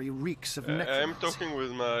robbery reeks of necromancy. I'm talking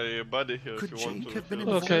with my buddy here. Could if you want Jake to have been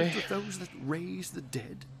help. involved with those that raise the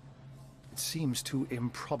dead? It seems too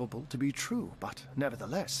improbable to be true, but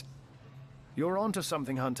nevertheless. You're onto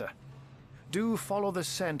something, Hunter. Do follow the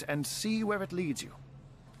scent and see where it leads you.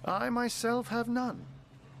 I myself have none.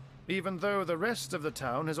 Even though the rest of the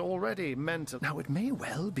town has already mentally... Now, it may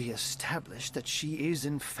well be established that she is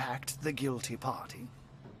in fact the guilty party.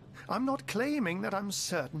 I'm not claiming that I'm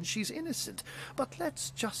certain she's innocent, but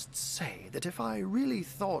let's just say that if I really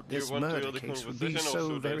thought this murder case would be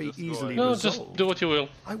so very easily resolved, just do what you will.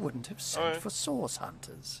 I wouldn't have sent for source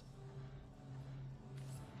hunters.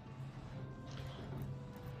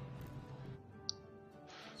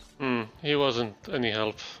 He wasn't any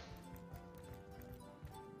help.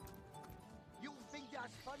 You think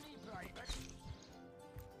that's funny, Private?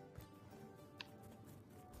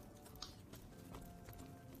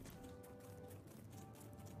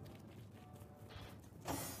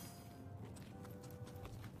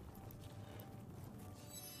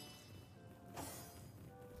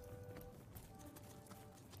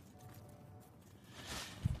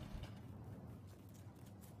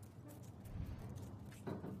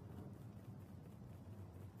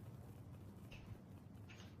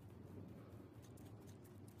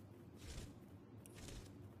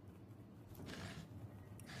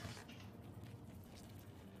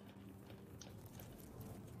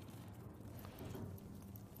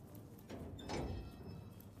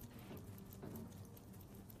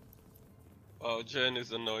 Wow, Jen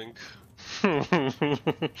is annoying. Amazing.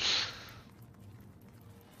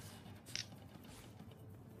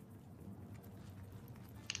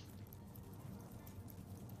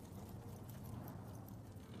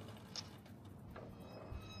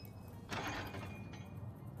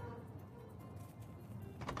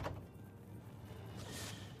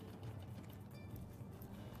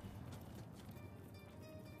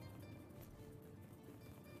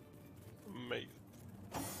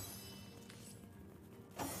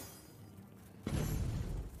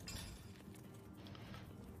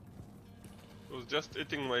 I was just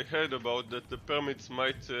hitting my head about that the permits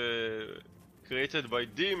might created by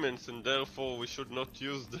demons and therefore we should not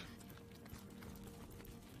use them.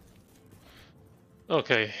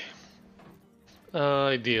 Okay.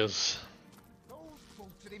 Ideas.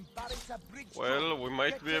 Well, we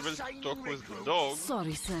might be able to talk with the dog.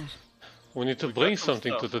 Sorry, sir. We need to bring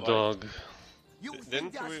something to the dog.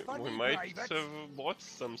 Then we might have brought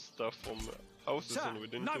some stuff from houses and we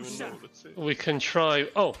didn't even know. Let's see. We can try.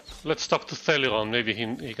 Oh, let's talk to Theliron. Maybe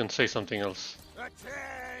he can say something else.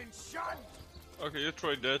 Okay, you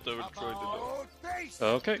try that. I will try the dog.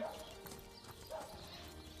 Okay.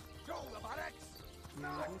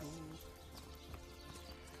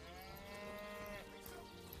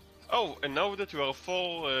 Oh, and now that we are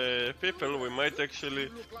 4 people, we might actually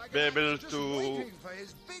be able to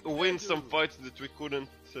win some fights that we couldn't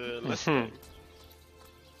last time.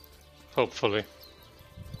 Hopefully.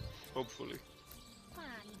 Hopefully.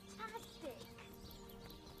 Fantastic.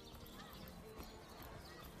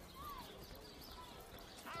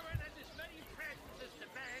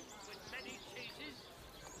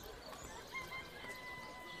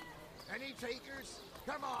 Any takers?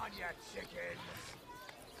 Come on, you chickens!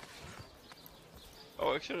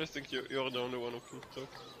 Oh, actually, I think you're the only one who can talk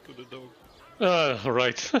to the dog.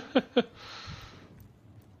 Right.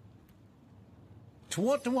 To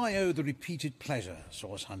what do I owe the repeated pleasure,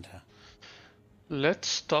 Source Hunter?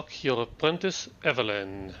 Let's talk your apprentice,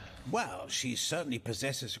 Evelyn. Well, she certainly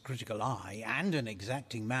possesses a critical eye and an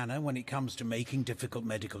exacting manner when it comes to making difficult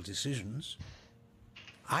medical decisions.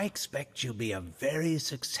 I expect she'll be a very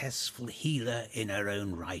successful healer in her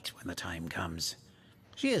own right when the time comes.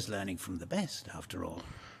 She is learning from the best, after all.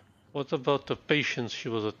 What about the patients she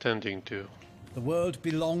was attending to? The world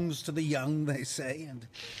belongs to the young, they say, and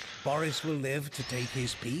Boris will live to take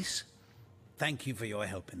his piece. Thank you for your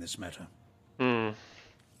help in this matter.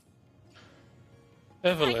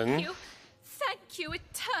 Evelyn? Thank you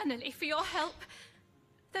eternally for your help.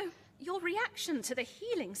 Though your reaction to the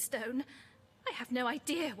healing stone, I have no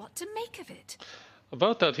idea what to make of it.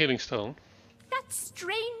 About that healing stone? That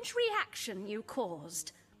strange reaction you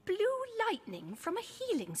caused. Blue lightning from a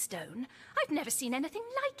healing stone. I've never seen anything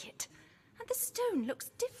like it. And the stone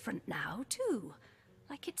looks different now, too.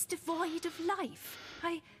 Like it's devoid of life.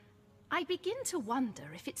 I begin to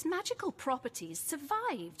wonder if its magical properties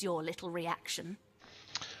survived your little reaction.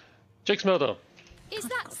 Jake's murder. Is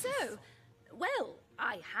that so? Well,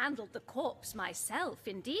 I handled the corpse myself,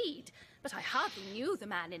 indeed, but I hardly knew the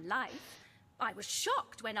man in life. I was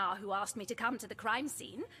shocked when Ahu asked me to come to the crime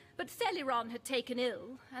scene, but Theliron had taken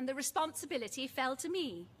ill, and the responsibility fell to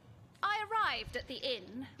me. I arrived at the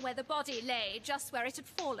inn, where the body lay just where it had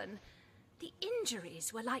fallen. The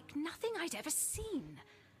injuries were like nothing I'd ever seen.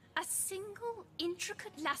 A single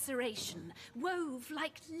intricate laceration wove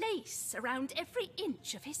like lace around every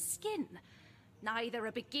inch of his skin. Neither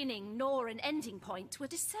a beginning nor an ending point were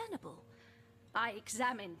discernible. I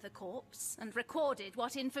examined the corpse and recorded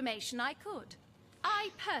what information I could.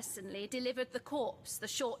 I personally delivered the corpse the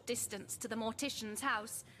short distance to the mortician's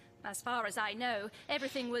house. As far as I know,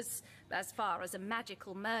 everything was, as far as a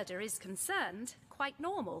magical murder is concerned, quite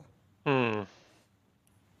normal.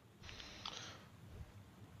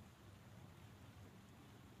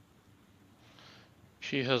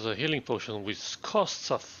 She has a healing potion which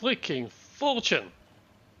costs a freaking fortune.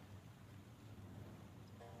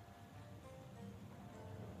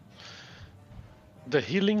 The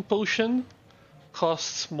healing potion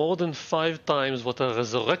costs more than 5 times what a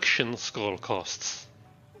resurrection scroll costs.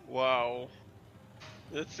 Wow.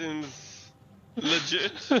 That seems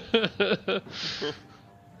legit.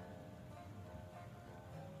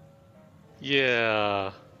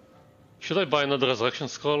 Yeah. Should I buy another resurrection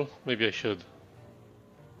scroll? Maybe I should.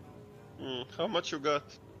 How much you got?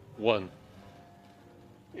 1.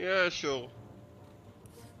 Yeah, sure.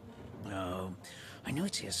 Oh, I know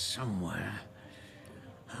it's here somewhere.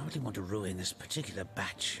 I hardly want to ruin this particular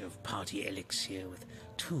batch of party elixir with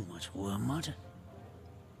too much wormwood.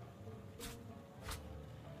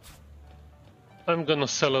 I'm gonna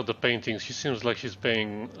sell her the paintings. She seems like she's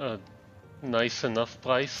paying a nice enough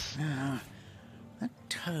price.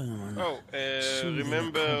 Tone. Oh,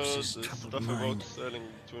 remember the stuff about mind. selling.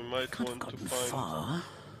 We might want to find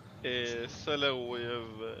a seller we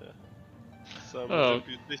have some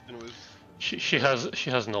reputation with. She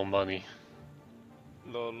has no money.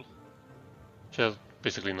 Lol. She has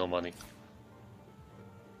basically no money.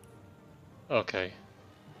 Okay.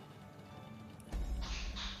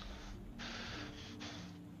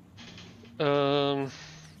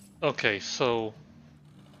 Okay, so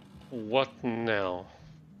what now?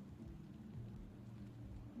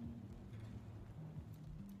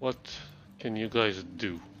 What can you guys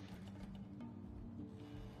do?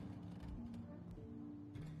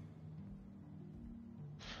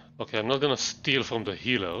 Okay, I'm not gonna steal from the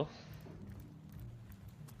healer.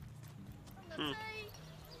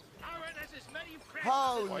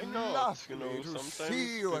 How Why not? lovely You know, to sometimes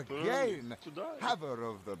see you people again, to die. haver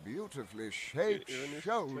of the beautifully shaped Even if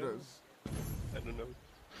shoulders. I don't know.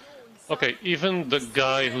 Okay, even the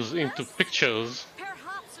guy who's into pictures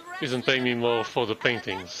isn't paying me more for the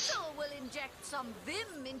paintings. Will inject some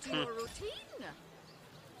vim into your routine.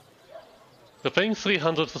 They're paying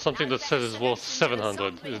 300 for something that says is worth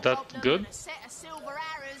 700. Is that good?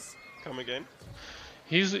 Come again?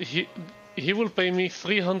 He will pay me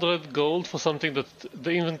 300 gold for something that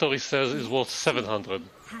the inventory says is worth 700.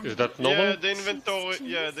 Is that normal? Yeah, the inventory.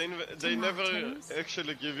 Yeah, they never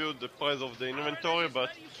actually give you the price of the inventory,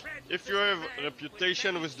 but if you have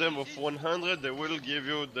reputation with them of 100, they will give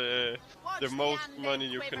you the most money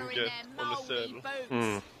you can get on the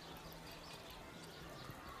sale.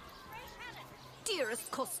 Dearest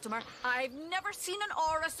customer, I've never seen an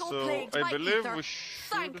aura so plagued I by believe ether. we should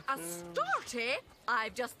Thank Astarte,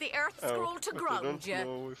 I've just the earth scroll to ground you. I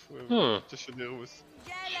don't know if we have reputation here with.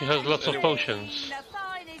 She has lots of potions. The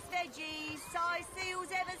finest veggies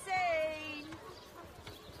Siseal's ever seen.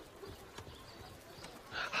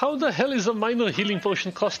 How the hell is a minor healing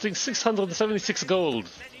potion costing 676 gold?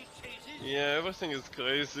 Yeah, everything is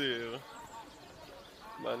crazy here.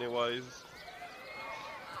 Money-wise.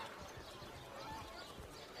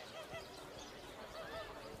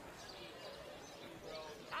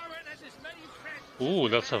 Ooh,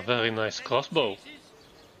 that's a very nice crossbow.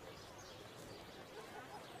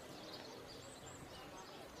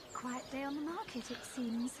 Quiet day on the market, it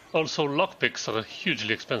seems. Also, lockpicks are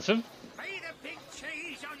hugely expensive.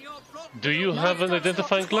 Do you have an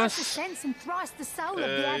identifying Twice the class? sense and thrice the soul of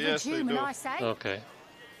the average yes, I human, do. I say. Okay.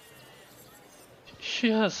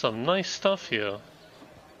 She has some nice stuff here.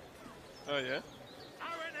 Oh yeah?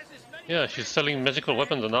 Yeah, she's selling magical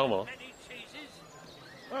weapons and armor.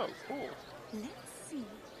 Oh, cool. Let's see.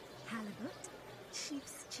 Halibut,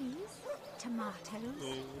 sheep's cheese,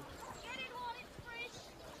 tomatoes.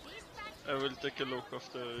 I will take a look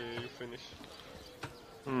after you finish.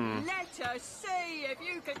 Let us see if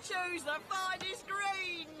you can choose the finest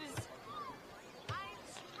greens.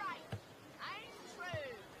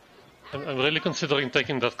 I'm really considering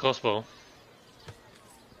taking that crossbow.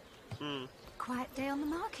 Quiet day on the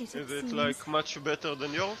market, Is it it seems. like much better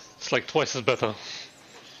than yours? It's like twice as better.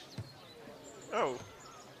 Oh.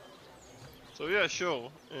 So yeah,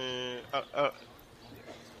 sure. Do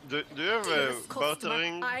you have a Dearest customer,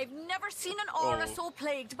 bartering? I've never seen an aura so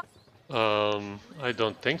plagued by... I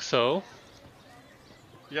don't think so.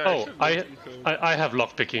 Yeah, Oh, actually, I have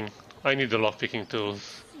lockpicking. I need the lockpicking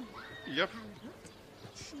tools. Yep.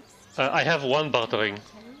 I have one bartering.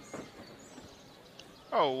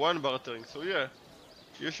 Oh, one bartering. So yeah,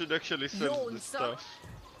 you should actually sell Yawn, this sir. stuff.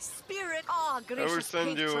 Spirit, I gracious will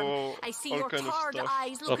send you patron. I see all your kind of tired stuff.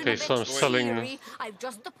 eyes looking Okay, a bit so I'm selling- cheery. I've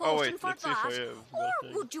just the Oh, potion wait, for let's see if I that. have Or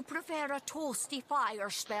bartering. would you prefer a toasty fire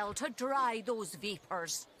spell to dry those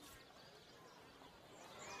vapors?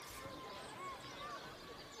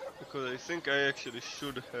 Because I think I actually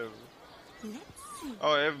should have. Let's see.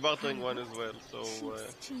 Oh, I have bartering one as well. So.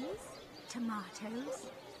 Sheep's cheese, tomatoes.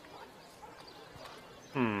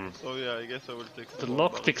 So yeah, I guess I will take The some more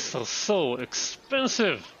lockpicks are so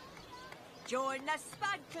expensive. Join the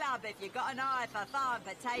Spud Club if you got an eye for farm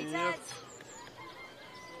potatoes. Yep.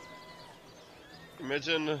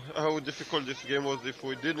 Imagine how difficult this game was if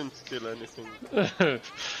we didn't steal anything.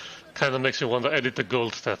 Kinda makes me want to edit the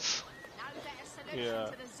gold stats. Yeah.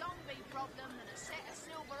 To the zombie problem and a set of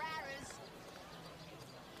silver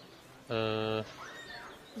arrows.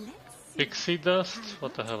 Let's see. Pixie dust?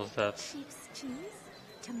 What the hell is that? Sheep's cheese,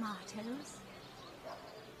 tomatoes.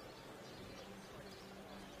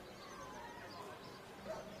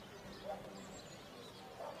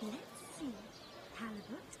 Let's see.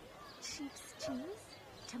 Halibut, sheep's cheese,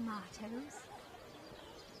 tomatoes.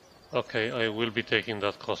 Okay, I will be taking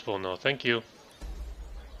that crossbow now. Thank you.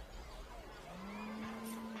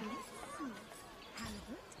 Let's see.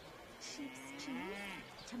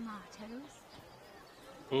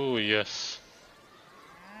 Oh yes,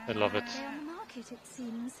 I love it. On the market, it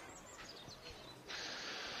seems.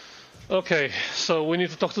 Okay, so we need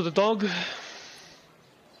to talk to the dog.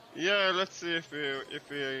 Yeah, let's see if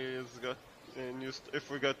he's got if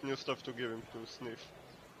we got new stuff to give him to sniff.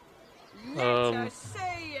 Let us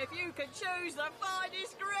see if you can choose the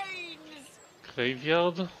finest greens.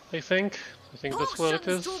 Graveyard, I think. I think that's where it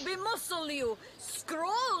is. Potions to bemuscle you,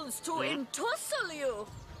 scrolls to entussle you.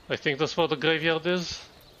 I think that's where the graveyard is.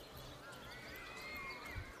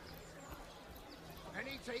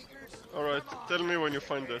 Alright, tell me when you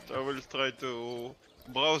find that. I will try to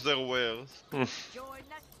browse their wares.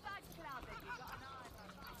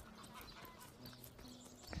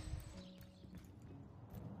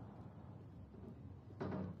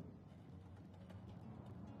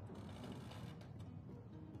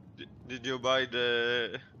 Did you buy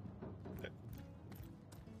the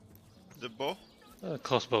bow?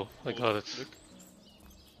 Crossbow, I got it. Look.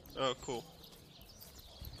 Oh, cool.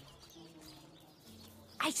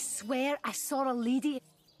 I swear I saw a lady.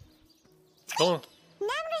 Go on.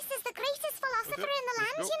 Nemrys is the greatest philosopher in the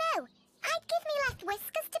land, you know. I'd give me left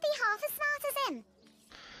whiskers to be half as smart as him.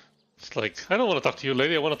 It's like, I don't want to talk to you,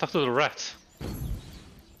 lady. I want to talk to the rat.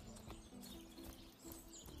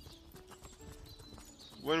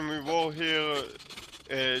 When we were here,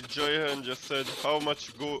 Johan just said how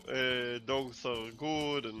much dogs are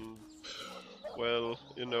good and, well,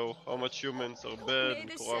 you know, how much humans are bad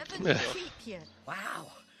and corrupt and stuff.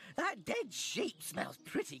 Wow, that dead sheep smells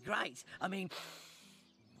pretty great. I mean,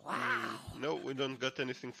 wow. No, we don't got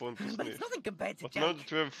anything for him to But sniff. it's nothing compared to But Jack. now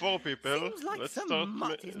that we have 4 people, Seems like let's some start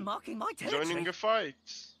mutt is marking my territory. joining a fight.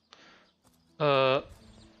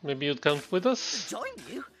 Maybe you'd come with us? Join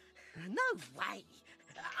you? No way.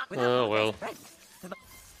 Oh, well.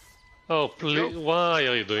 Oh, please, why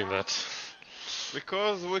are you doing that?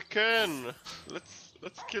 Because we can. Let's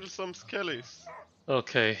kill some skellies.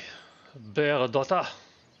 Okay. Bear daughter.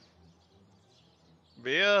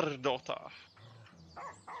 Bear daughter.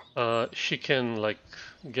 She can, like,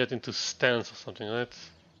 get into stance or something, right?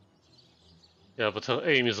 Yeah, but her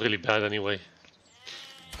aim is really bad anyway.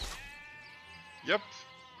 Yep.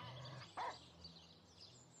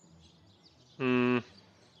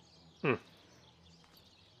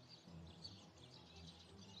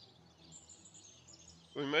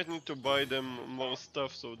 We might need to buy them more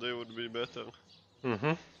stuff so they would be better.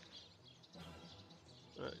 Mm-hmm.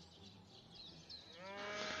 Right.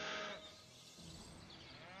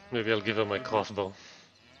 Maybe I'll give her my crossbow.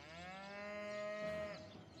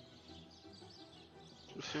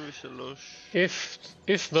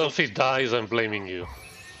 If Murphy dies, I'm blaming you.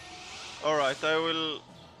 Alright, I will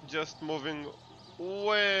just moving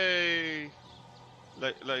way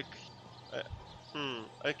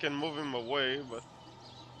I can move him away, but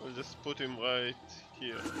I'll just put him right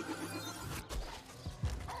here.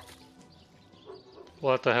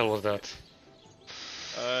 What the hell was that?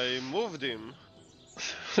 I moved him.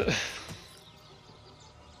 May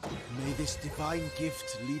this divine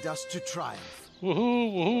gift lead us to triumph.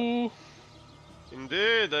 Woohoo, woohoo!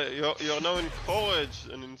 Indeed, you're now encouraged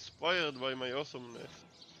and inspired by my awesomeness.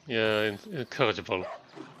 Yeah, incorrigible.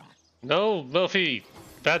 No, Murphy!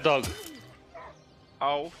 Bad dog!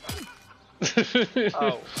 Ow.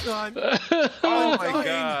 Ow. Oh my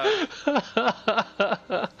god!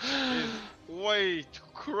 He's way too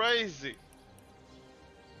crazy!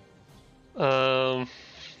 Oh,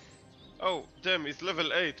 damn, he's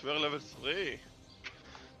level 8, we're level 3.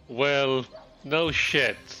 Well, no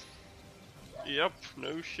shit. Yep,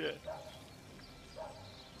 no shit.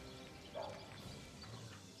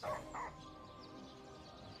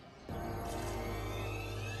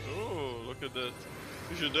 Oh, look at that.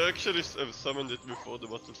 You should actually have summoned it before the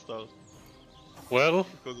battle starts. Well?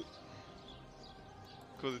 Because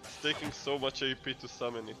it's taking so much AP to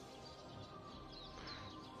summon it.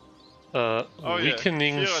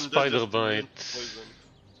 Weakening yeah. spider bite.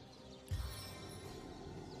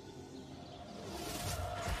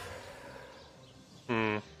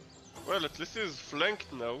 Well, at least he's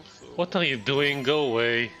flanked now, so... What are you doing? Go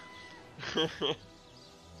away.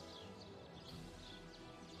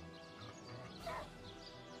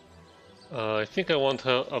 I think I want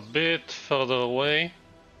her a bit further away.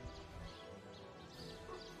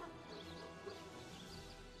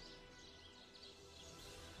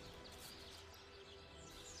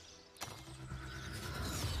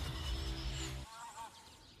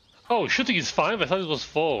 Oh, shooting is 5? I thought it was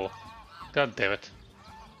 4. God damn it.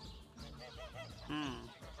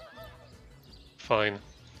 Fine.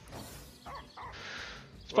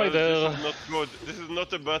 Spider! Well, this is not good. This is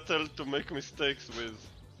not a battle to make mistakes with.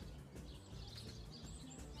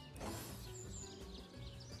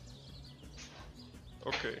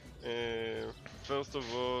 Okay. First of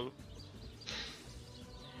all,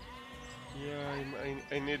 yeah,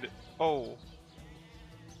 I need. Oh,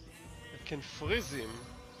 I can freeze him.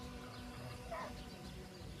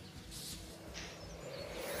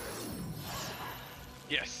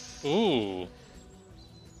 Yes. Ooh.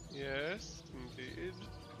 Yes, indeed.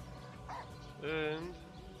 And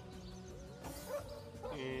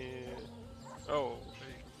oh,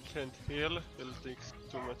 I can't heal. He'll take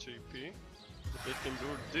too much AP. But I can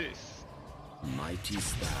do this. Mighty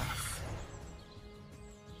staff.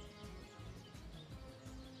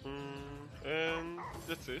 And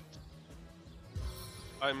that's it.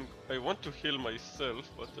 I want to heal myself,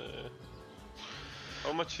 but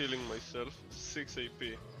how much healing myself? 6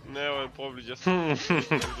 AP. Now I'll probably just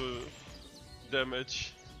do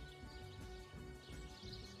damage.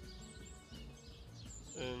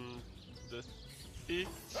 And that's it.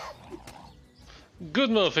 Good,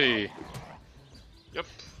 Murphy. Yep.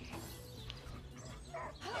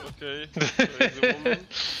 Okay. Crazy woman.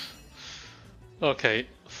 Okay,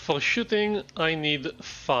 for shooting I need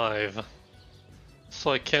 5.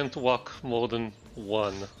 So I can't walk more than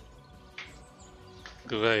 1.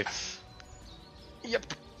 Great.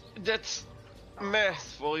 Yep, that's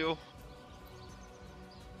math for you.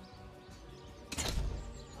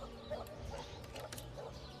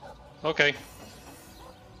 Okay.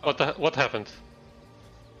 What happened?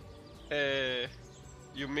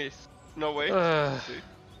 You missed. No, wait.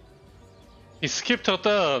 He skipped her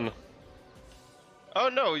turn. Oh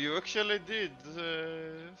no, you actually did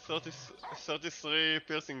 33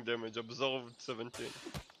 piercing damage, absorbed 17.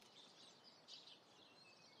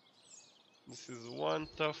 This is one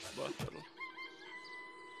tough battle.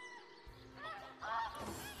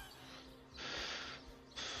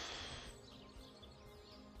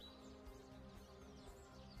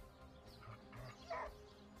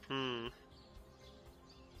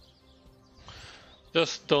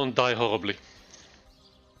 Just don't die horribly.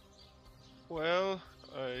 Well,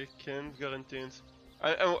 I can't guarantee it.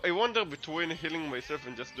 I wonder between healing myself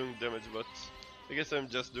and just doing damage, but I guess I'm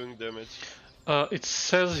just doing damage. It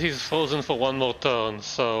says he's frozen for 1 more turn,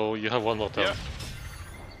 so you have 1 more turn.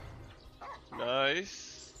 Yeah.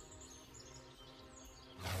 Nice.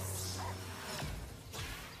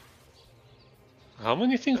 How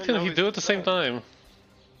many things can he do at the same time?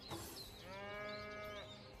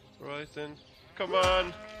 Right then. Come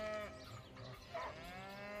on!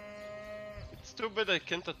 It's too bad I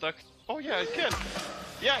can't attack. Oh yeah, I can!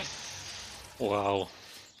 Yes! Wow.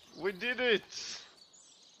 We did it!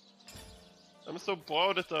 I'm so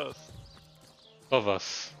proud at us. Of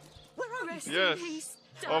us. Yes,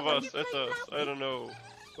 of us, at us. I don't know,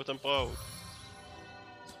 but I'm proud.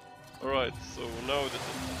 Alright, so now that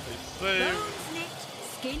I save... Bones nicked,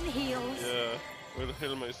 skin heals. Yeah, will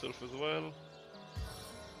heal myself as well.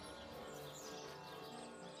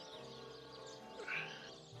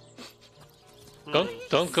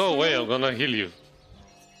 Don't go away, I'm gonna heal you.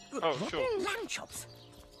 Oh, sure. Lamb chops.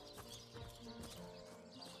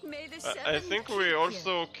 I think we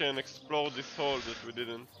also can explore this hole that we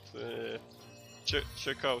didn't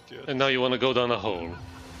check out yet. And now you wanna go down a hole.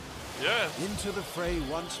 Yeah. Into the fray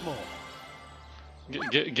once more.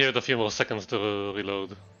 Give it a few more seconds to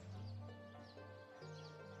reload.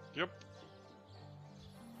 Yep.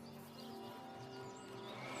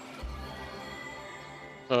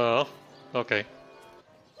 Okay.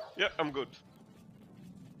 Yeah, I'm good.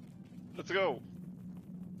 Let's go.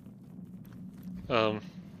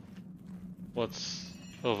 What's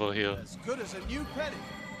over here? As good as a new penny.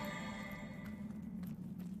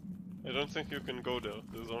 I don't think you can go there.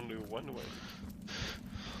 There's only one way.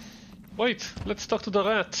 Wait, let's talk to the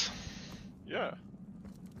rat. Yeah.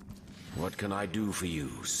 What can I do for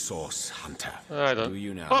you, Source Hunter? I don't. Do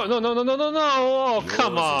you now? Oh no! Oh,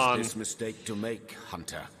 come on! Yours is this mistake to make,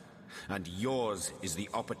 Hunter, and yours is the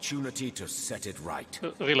opportunity to set it right.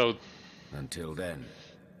 Reload. Until then,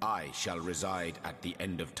 I shall reside at the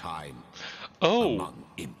end of time. Oh. Among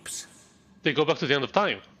imps. They go back to the end of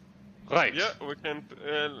time. Right. Yeah, we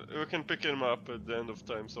can pick him up at the end of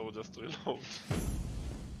time, so just reload.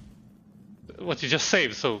 What you just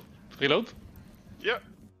saved, so reload? Yeah.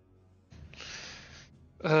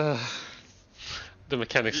 The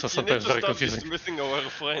mechanics are sometimes very confusing. Dismissing our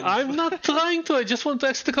friends. I'm not trying to, I just want to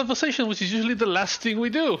exit the conversation, which is usually the last thing we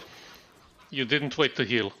do. You didn't wait to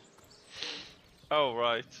heal. Oh,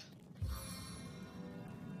 right.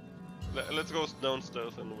 Let's go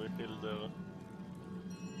downstairs and we heal there.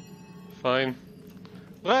 Fine.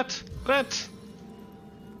 Rat! Rat!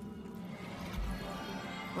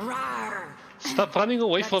 Rawr. Stop running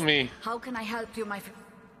away from me. How can I help you, my friend?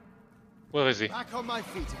 Where is he? Back on my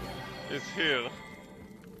feet again. He's here.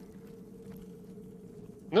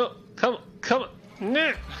 No, come on,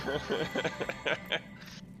 no.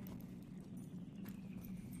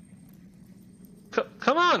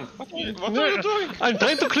 Come on! What are you doing? I'm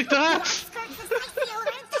trying to click the rats!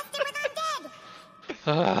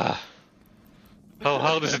 How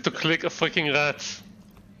hard is it to click a freaking rat?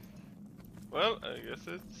 Well, I guess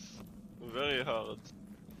it's very hard.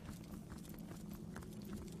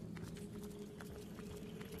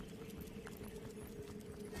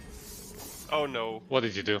 Oh no. What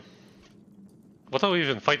did you do? What are we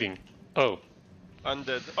even fighting? Oh.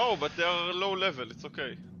 Undead. Oh, but they are low level, it's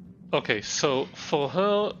okay. Okay, so for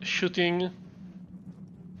her shooting...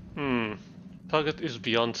 Target is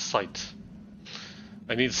beyond sight.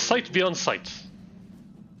 I need sight beyond sight.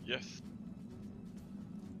 Yes.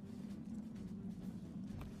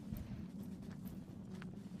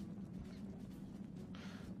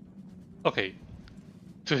 Okay.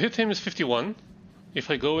 To hit him is 51. If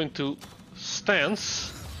I go into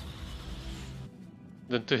stance,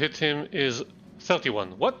 then to hit him is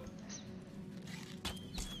 31. What?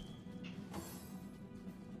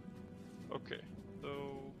 Okay, so...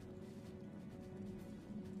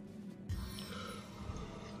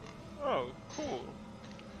 Oh, cool.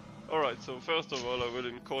 Alright, so first of all I will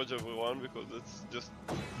encourage everyone because it's just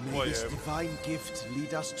who I May this am. divine gift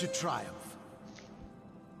lead us to triumph.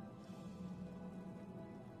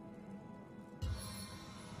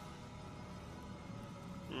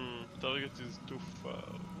 Target is too far.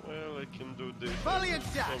 Well, I can do this. Valiant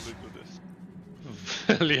dash! Probably do this.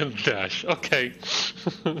 Valiant dash, okay.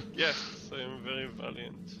 Yes, I am very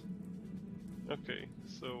valiant. Okay,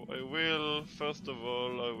 so I will, first of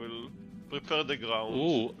all, I will prepare the ground.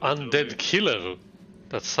 Ooh, undead killer.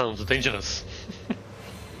 That sounds dangerous.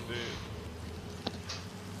 Indeed.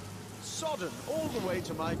 Sodden all the way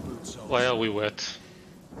to my boot soles. Why are we wet?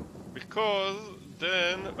 Because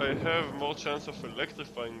then I have more chance of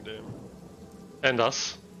electrifying them. And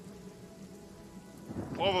us?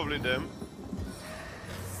 Probably them.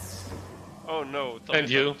 Oh no, and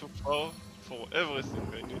you? Too far for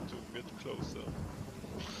everything. I need to get closer.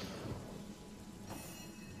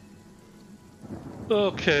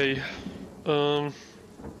 Okay.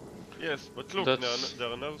 Yes, but look, they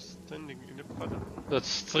are now standing in a puddle.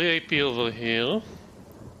 That's 3 AP over here.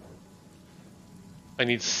 I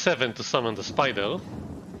need 7 to summon the spider.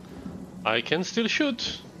 I can still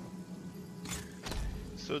shoot.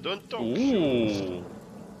 So don't talk. Ooh.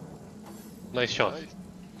 Nice shot. Nice.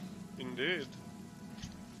 Indeed.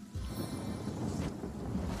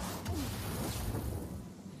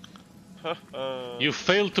 You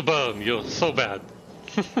failed to burn, you're so bad.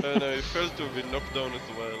 And I failed to be knocked down as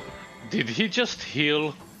well. Did he just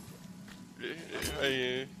heal?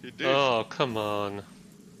 He did. Oh, come on.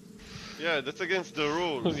 Yeah, that's against the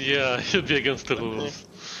rules. Yeah, it should be against the rules.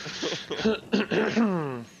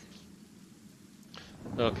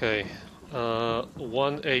 Okay.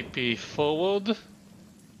 1 AP forward.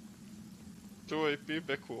 2 AP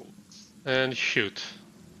backwards. And shoot.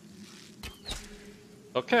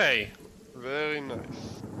 Okay. Very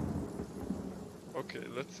nice. Okay,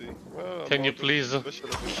 let's see. Well, can you please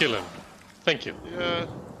kill him? Thank you. Yeah,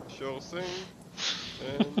 sure thing.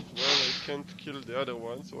 And, well, I can't kill the other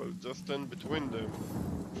one, so I'll just stand between them.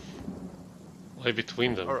 Why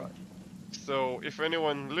between them? Alright. So, if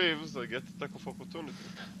anyone leaves, I get attack of opportunity.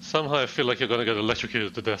 Somehow I feel like you're gonna get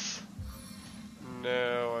electrocuted to death.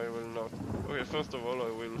 No, I will not. Okay, first of all, I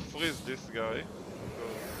will freeze this guy.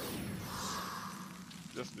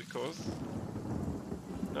 Just because.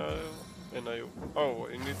 No, and I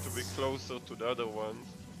need to be closer to the other one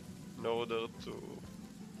in order to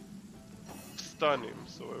stun him,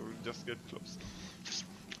 so I will just get closer.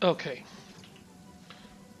 Okay.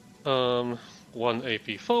 1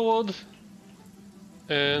 AP forward.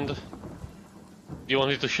 And you want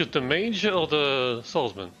me to shoot the mage or the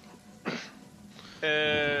swordsman?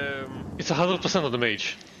 It's 100% of the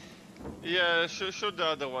mage. Yeah, shoot the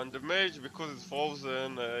other one. The mage, because it's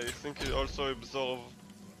frozen, I think it also absorbs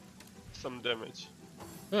some damage.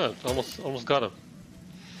 Yeah, almost got him.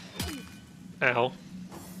 Ow.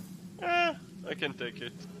 I can take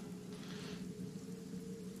it.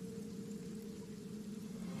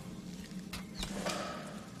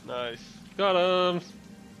 Nice. Got him!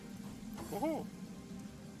 Woohoo!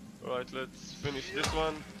 Alright, let's finish this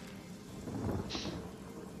one.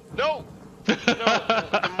 No! No!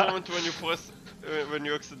 At the moment when you press, when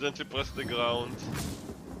you accidentally press the ground.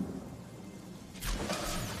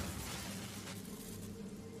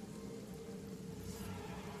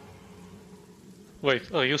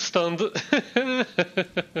 Wait, are you stunned?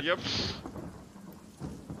 Yep.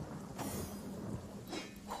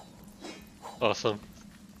 Awesome.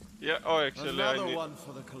 Yeah. Oh, actually, Another I need. one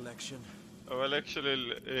for the collection. I will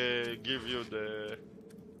actually give you the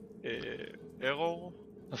arrow.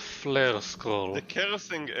 A flare scroll. The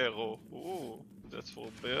cursing arrow. Ooh, that's for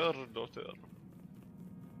Bear Daughter.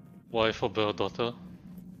 Why for Bear Daughter?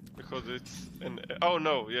 Because it's an. Oh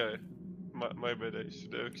no, yeah. My bad. I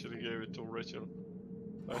should actually give it to Rachel.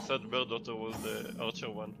 I thought Bear Daughter was the archer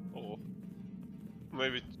one, or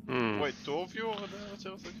maybe. Wait, two of you are the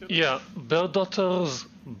archers actually? Yeah, Bear Daughter's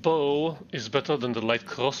bow is better than the light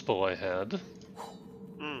crossbow I had.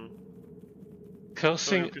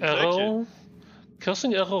 Cursing arrow.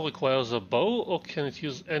 Cursing arrow requires a bow, or can it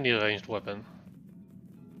use any ranged weapon?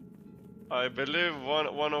 I believe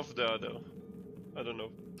one of the other. I don't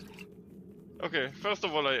know. Okay, first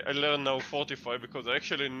of all, I learned now Fortify because I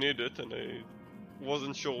actually need it and I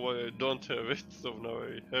wasn't sure why I don't have it, so now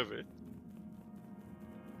I have it.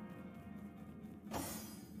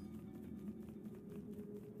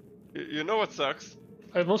 You know what sucks?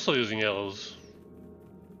 I'm also using arrows.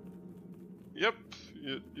 Yep,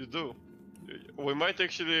 you do. We might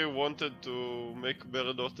actually wanted to make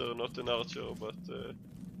Bear Daughter not an archer, but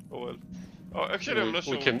oh well. Oh, actually, I'm not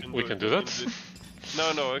sure we can do that.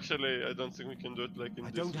 No, actually, I don't think we can do it like in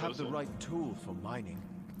this. I don't have the right tool for mining.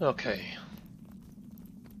 Okay.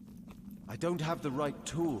 I don't have the right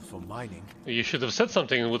tool for mining. You should have said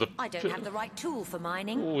something with a. I don't have the right tool for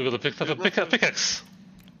mining. We would have picked up a pickaxe.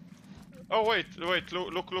 Oh wait,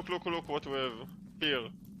 look what we have here.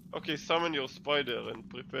 Okay, summon your spider and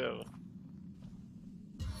prepare.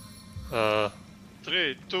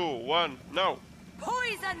 3, 2, 1, now!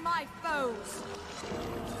 Poison my foes!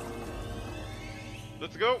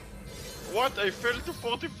 Let's go! What? I failed to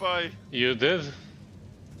fortify! You did?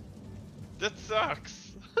 That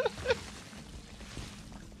sucks!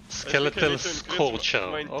 Skeletal Scorcher.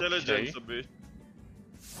 My intelligence Okay. a bit.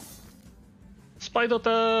 Spider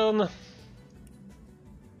turn!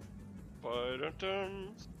 Spider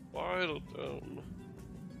turn. Spider turn.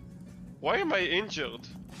 Why am I injured?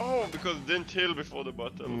 Oh, because it didn't heal before the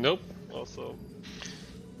battle. Nope. Also.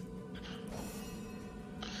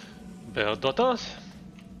 Bear Daughter.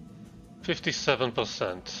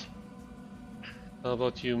 57%. How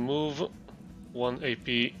about you move 1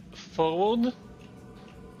 AP forward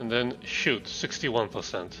and then shoot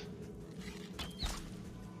 61%.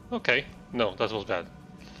 Okay, no, that was bad.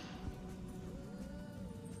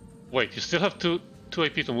 Wait, you still have 2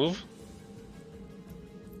 AP to move?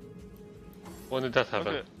 When did that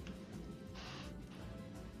happen?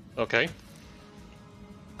 Okay.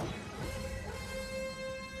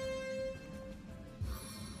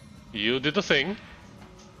 You did the thing.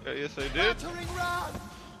 Yes, I did.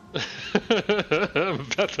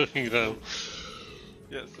 Battering ram.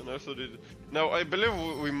 Yes, and I also did. Now I believe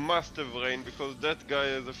we must have rain because that guy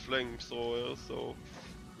is a flamethrower, so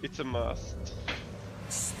it's a must.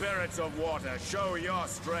 Spirits of water, show your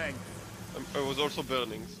strength. I was also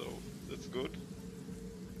burning, so that's good.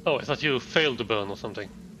 Oh, I thought you failed to burn or something.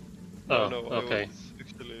 No, oh, no, okay. I was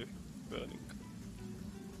actually burning.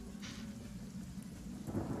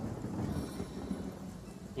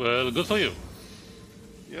 Well, good for you.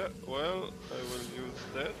 Yeah, well, I will use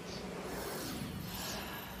that.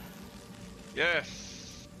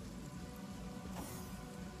 Yes!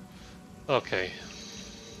 Okay.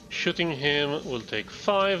 Shooting him will take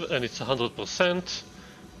 5 and it's 100%.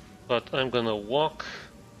 But I'm gonna walk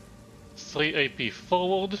 3 AP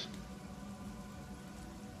forward.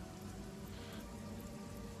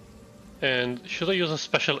 And should I use a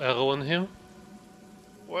special arrow on him?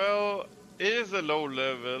 Well, it is a low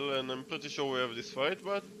level and I'm pretty sure we have this fight,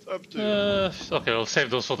 but up to you. Okay, I'll save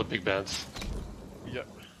those for the big bads. Yeah.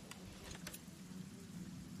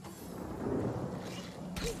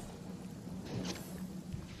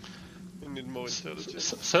 You need more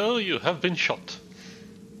intelligence. Sir, you have been shot.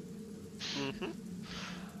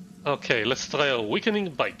 Okay, let's try a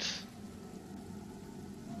weakening bite.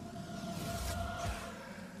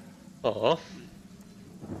 Oh.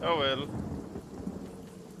 Oh well.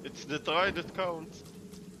 It's the try that counts.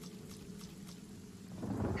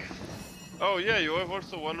 Oh yeah, you have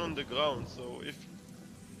also one on the ground, so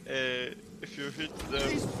if you hit them...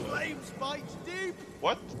 These flames bite deep!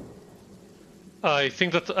 What? I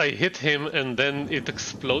think that I hit him and then it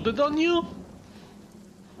exploded on you?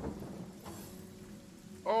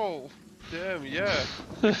 Oh, damn, yeah.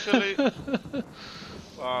 Actually...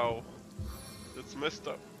 wow. That's messed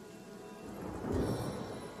up.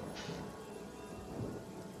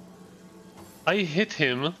 I hit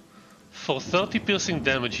him for 30 piercing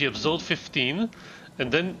damage, he absorbed 15,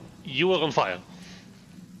 and then you were on fire.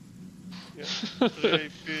 Yeah. 3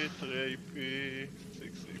 AP, 3 AP,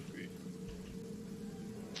 6 AP.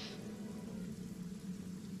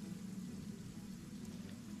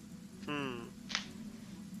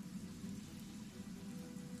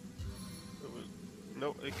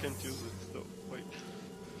 No, I can't use it. No, wait.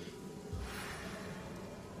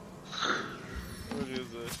 I will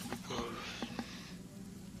use it because...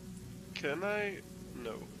 Can I?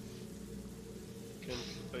 No.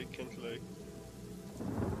 I can't like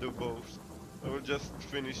do both. I will just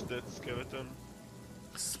finish that skeleton.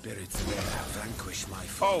 Spirits there vanquish my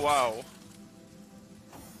foes. Oh wow!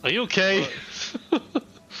 Are you okay?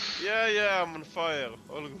 Yeah, I'm on fire.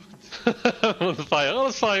 All good. I'm on fire. Oh,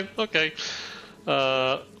 it's fine. Okay.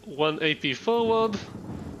 1 AP forward.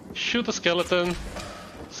 Shoot a skeleton.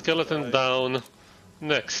 Skeleton down.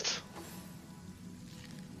 Next.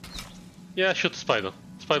 Yeah, shoot a spider.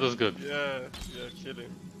 Spider's good. Yeah, kill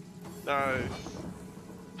him. Nice.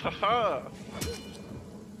 Haha!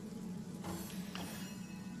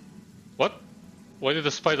 What? Why did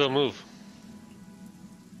the spider move?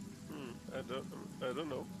 I don't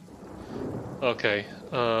know. Okay.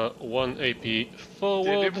 1 AP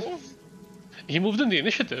forward. Did he move? He moved in the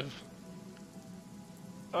initiative.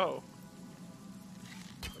 Oh.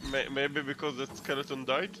 Maybe because the skeleton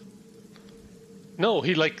died? No,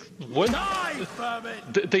 he like went...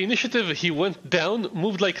 The initiative, he went down,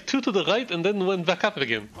 moved like 2 to the right, and then went back up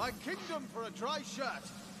again. My kingdom for a dry shirt.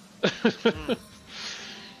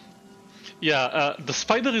 Yeah, the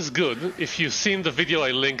spider is good. If you've seen the video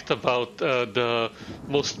I linked about the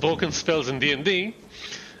most broken spells in D&D,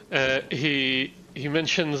 he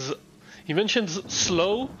mentions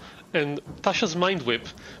slow and Tasha's Mind Whip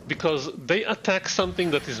because they attack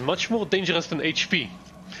something that is much more dangerous than HP.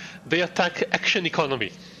 They attack action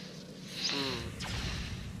economy.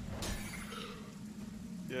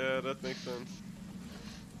 Yeah, that makes sense.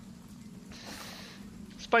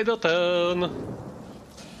 Spider turn.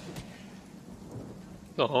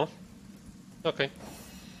 Oh. Okay.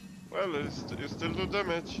 Well, you still do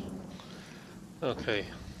damage. Okay.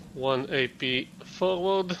 1 AP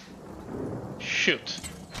forward. Shoot.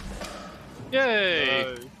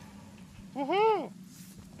 Yay! Woohoo!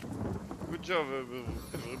 Good job,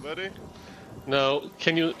 everybody. Now,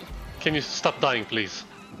 can you stop dying, please?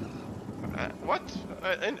 What?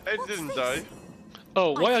 I didn't die.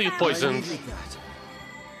 Oh, why are you poisoned?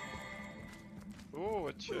 Oh,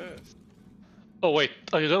 a chest. Oh wait,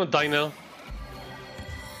 are you gonna die now?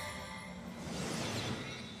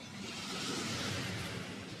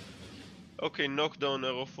 Okay, knockdown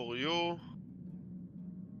arrow for you.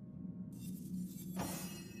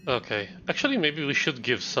 Okay, actually maybe we should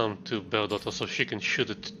give some to Beardaughter so she can shoot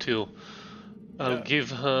it too. I'll give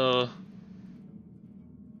her...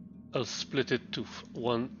 I'll split it to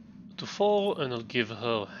 1 to 4 and I'll give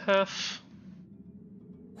her half.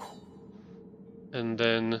 And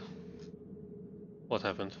then... What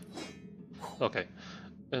happened? Okay,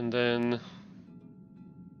 and then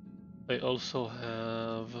I also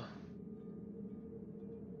have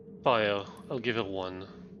fire. I'll give her 1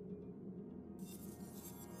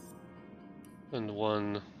 and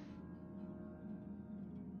 1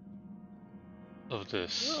 of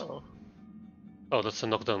this. Oh, that's a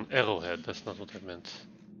knockdown arrowhead. That's not what I meant.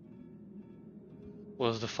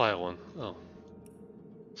 Where's the fire one? Oh,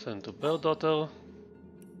 send to Beardaughter.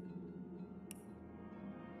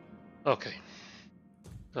 Okay,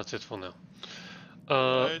 that's it for now.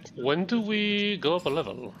 When do we go up a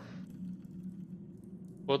level?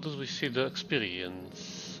 What do we see the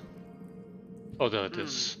experience? Oh, there it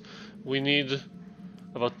is. We need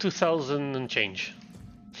about 2,000 and change.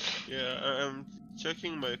 Yeah, I'm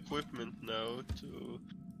checking my equipment now to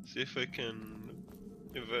see if I can,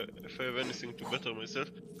 if I have anything to better myself.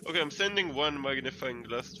 Okay, I'm sending 1 magnifying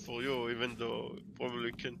glass for you, even though you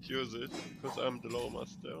probably can't use it because I'm the lore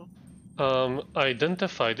master.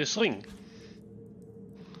 Identify this ring.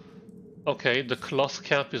 Okay, the cloth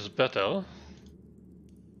cap is better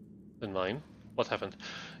than mine. What happened?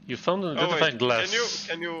 You found an identified glass.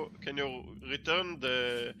 Can you return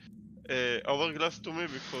the hourglass to me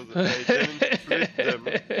because I didn't split them?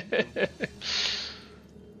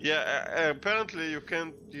 Yeah, apparently you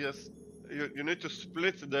can't just. You need to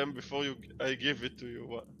split them before I give it to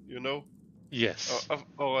you. You know? Yes.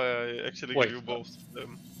 Or I actually give you both of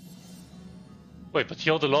them. Wait, but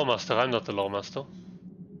you're the lore master. I'm not the lore master.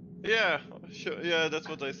 Yeah, sure. Yeah, that's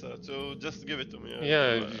what I said. So just give it to me.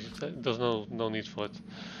 Yeah, there's no need for it.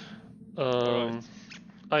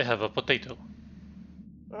 I have a potato.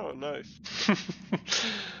 Oh, nice.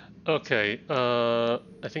 Okay,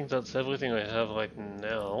 I think that's everything I have right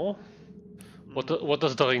now. What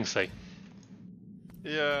does the ring say?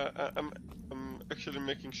 Yeah, I'm actually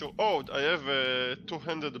making sure. Oh, I have a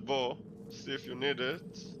 2-handed bow. See if you need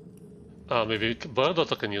it. Maybe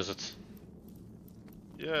Beardaughter can use it.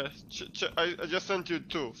 Yeah, I just sent you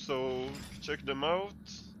 2, so check them out.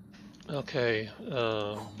 Okay,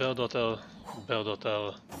 Bear Daughter.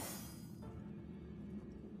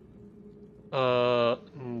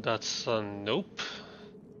 That's a nope.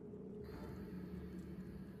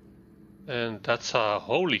 And that's a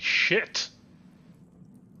holy shit.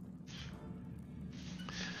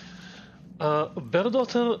 Bear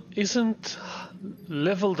Daughter isn't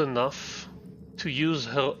leveled enough to use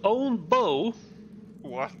her own bow.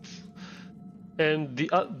 What? And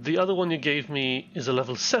the other one you gave me is a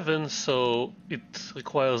level 7, so it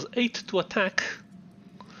requires 8 to attack.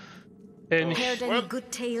 And Heard any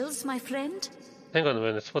good tales, my friend? Hang on a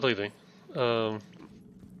minute. What are you doing?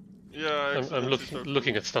 Yeah, I'm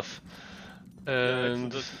looking at stuff.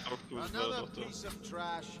 And if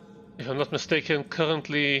I'm not mistaken,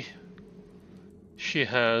 currently she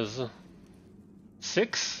has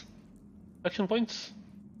 6 action points.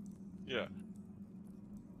 Yeah.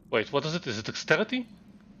 Wait, what is it? Is it dexterity?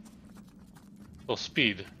 Or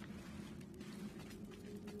speed?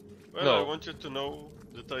 Well, no. I want you to know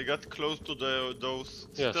that I got close to those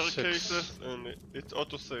staircases 6. and it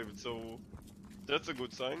auto-saved, so that's a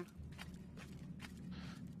good sign.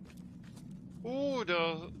 Ooh,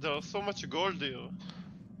 there's so much gold here.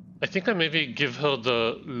 I think I maybe give her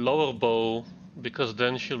the lower bow, because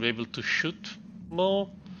then she'll be able to shoot more.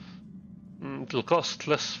 It'll cost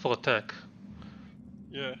less for attack.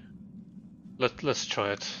 Yeah. Let's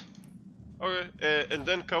try it. Okay, and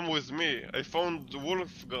then come with me. I found the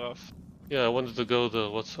wolf graph. Yeah, I wanted to go there.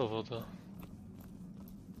 What's over there?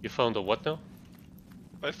 You found a what now?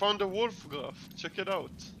 I found a wolf graph. Check it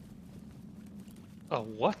out. A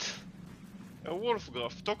what? A wolf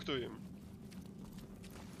graph. Talk to him.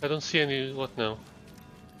 I don't see any what now.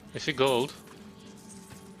 I see gold.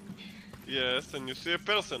 Yes, and you see a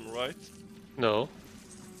person, right? No.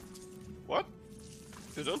 What?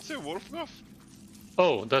 You don't see a wolf graph?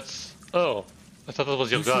 Oh, that's... Oh, I thought that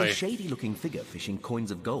was your guy. You see a shady-looking figure fishing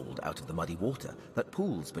coins of gold out of the muddy water that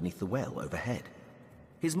pools beneath the well overhead.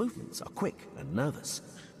 His movements are quick and nervous,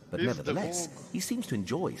 but nevertheless, he seems to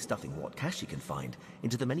enjoy stuffing what cash he can find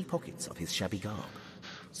into the many pockets of his shabby garb.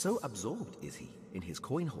 So absorbed is he in his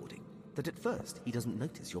coin hoarding that at first he doesn't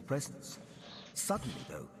notice your presence. Suddenly,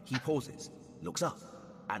 though, he pauses, looks up,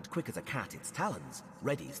 and quick as a cat its talons,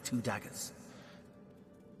 readies 2 daggers.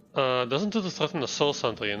 Doesn't it threaten a source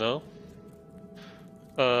hunter, you know?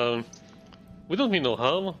 We don't mean no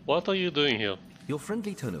harm. What are you doing here? Your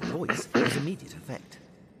friendly tone of voice has immediate effect.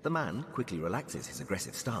 The man quickly relaxes his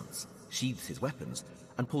aggressive stance, sheathes his weapons,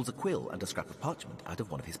 and pulls a quill and a scrap of parchment out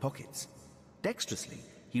of one of his pockets. Dexterously,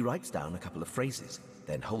 he writes down a couple of phrases,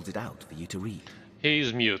 then holds it out for you to read.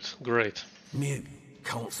 He's mute. Great. Mute.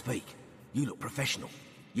 Can't speak. You look professional.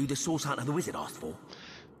 You the source hunter the wizard asked for?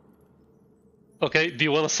 Okay, do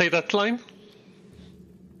you want to say that line?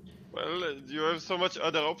 Well, you have so much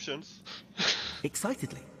other options.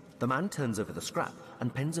 Excitedly, the man turns over the scrap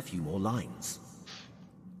and pens a few more lines.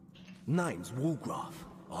 Name's Walgraf.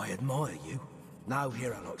 I admire you. No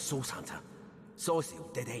hero like source hunter.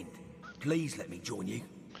 Sisil, dead end. Please let me join you.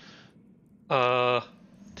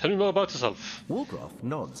 Tell me more about yourself. Walgraf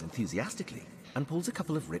nods enthusiastically and pulls a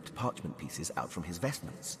couple of ripped parchment pieces out from his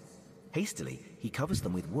vestments. Hastily, he covers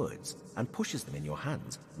them with words and pushes them in your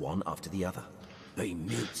hands, one after the other. Been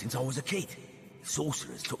mute since I was a kid.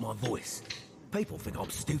 Sorcerers took my voice. People think I'm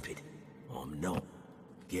stupid. I'm not.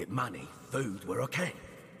 Get money, food where I can.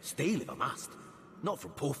 Steal if I must. Not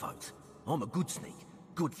from poor folks. I'm a good sneak,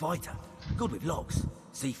 good fighter, good with logs.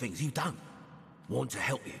 See things you don't. Want to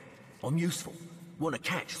help you. I'm useful. Want to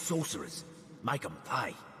catch sorcerers. Make them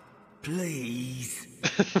pay. Please.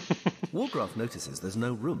 Walgraf notices there's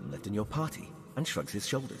no room left in your party and shrugs his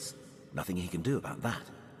shoulders. Nothing he can do about that.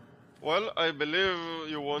 Well, I believe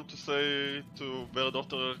you want to say to Bear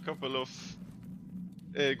Daughter a couple of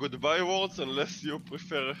goodbye words, unless you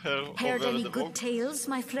prefer her Heard over any the good rogue. tales,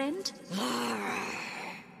 my friend?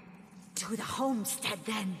 To the homestead,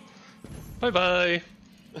 then. Bye-bye.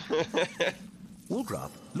 Walgraf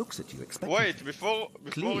looks at you expectantly. Wait, before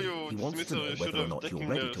Clearly, you he wants dismiss to her, know you should whether or have not you're taken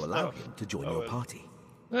ready her to allow stuff. him to join Oh, your well. party.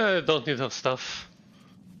 I don't need her stuff.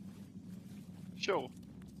 Sure.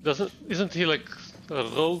 Isn't he like a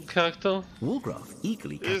rogue character? Walgraf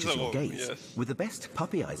eagerly He is catches a your rogue, gaze yes. with the best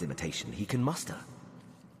puppy eyes imitation he can muster.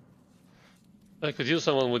 I could use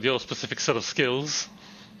someone with your specific set of skills.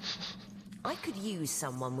 I could use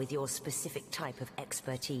someone with your specific type of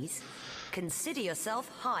expertise. Consider yourself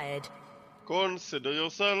hired. Consider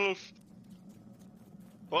yourself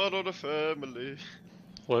part of the family.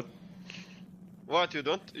 What? What? You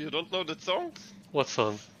don't know that song? What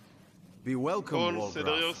song? Be welcome,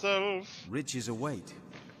 Consider Walgraf. yourself. Riches await.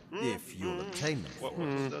 If you'll obtain them. What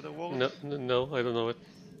is that a word? No, I don't know it.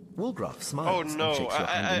 Woolgraf smiles Oh no, and shakes your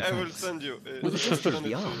hand in I will thanks. send you. With a gesture of send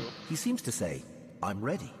the it to arm, you. he seems to say, "I'm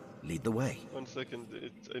ready. Lead the way." 1 second,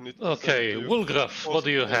 I need to Okay, send it to you. Woolgraf, what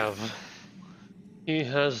do you have? He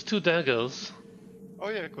has 2 daggers. Oh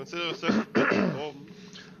yeah, consider yourself dead.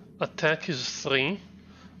 Attack is 3.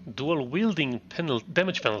 Dual wielding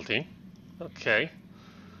damage penalty. Okay.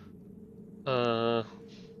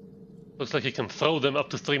 Looks like he can throw them up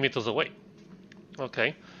to 3 meters away.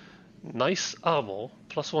 Okay. Nice armor,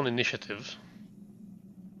 +1 initiative.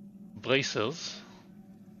 Bracers.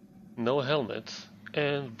 No helmet.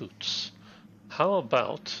 And boots. How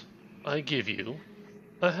about I give you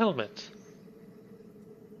a helmet?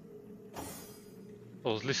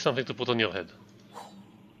 Or at least something to put on your head.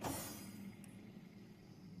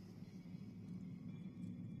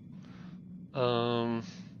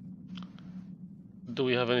 Do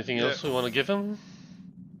we have anything else we want to give him?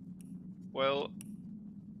 Well,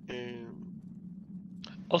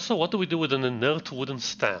 also, what do we do with an inert wooden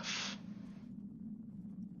staff?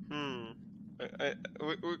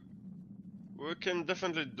 We can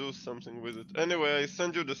definitely do something with it. Anyway, I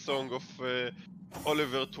send you the song of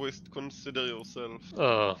Oliver Twist, Consider Yourself.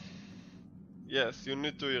 Yes, you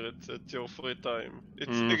need to hear it at your free time.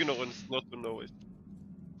 It's ignorance not to know it.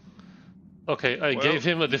 Okay, I gave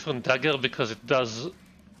him a different dagger because it does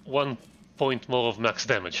 1 point more of max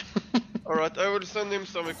damage. Alright, I will send him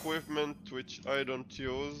some equipment which I don't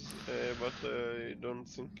use, but I don't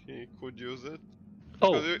think he could use it.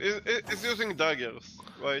 Oh, he's using daggers,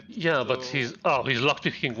 right? Yeah, so... but he's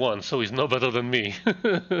lockpicking 1, so he's no better than me.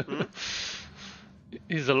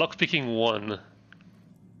 He's a lockpicking 1.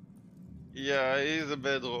 Yeah, he's a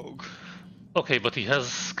bad rogue. Okay, but he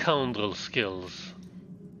has scoundrel skills.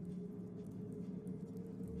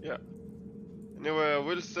 Yeah. Anyway, I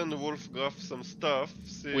will send Wolfgraf some stuff.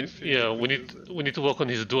 We need to work on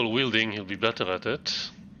his dual wielding. He'll be better at it.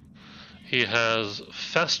 He has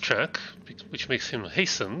fast track, which makes him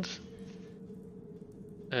hastened,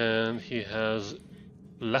 and he has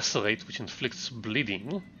lacerate, which inflicts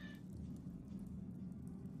bleeding.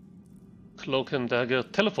 Cloak and dagger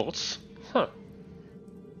teleports. Huh.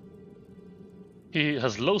 He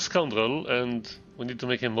has low scoundrel, and we need to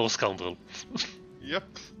make him more scoundrel. Yep,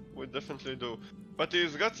 we definitely do. But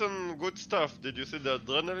he's got some good stuff. Did you see the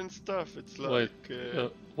adrenaline stuff? It's like...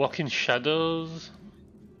 walk in shadows?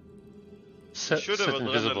 Set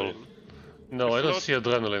invisible. No, I don't see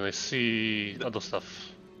adrenaline, I see other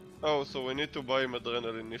stuff. Oh, so we need to buy him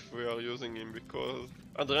adrenaline if we are using him, because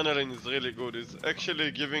adrenaline is really good. It's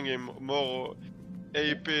actually giving him more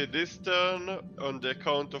AP this turn on the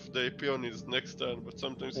account of the AP on his next turn, but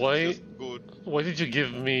sometimes it's just good. Why did you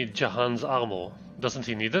give me Jahan's armor? Doesn't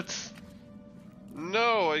he need it?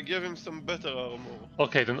 No, I gave him some better armor.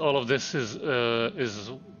 Okay, then all of this is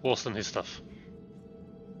worse than his stuff.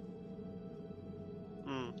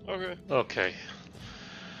 Okay. Okay.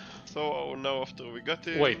 So now after we got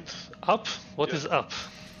him... Wait, up? What is up?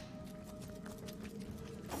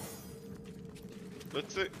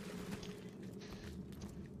 Let's see.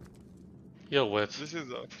 You're wet. This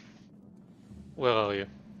is up. Where are you?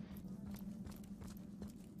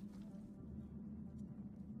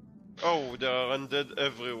 Oh, there are undead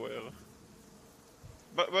everywhere.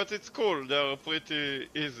 But it's cool, they are pretty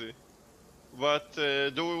easy. But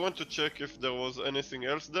do we want to check if there was anything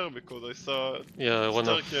else there? Because I saw... Yeah, I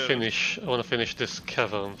wanna finish this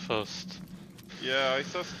cavern first. Yeah, I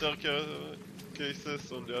saw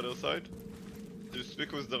staircases on the other side. Did you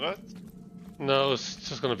speak with the rat? No, it's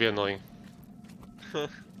just gonna be annoying.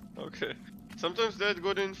 Okay. Sometimes they had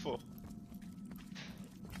good info.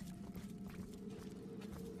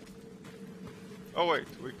 Oh wait,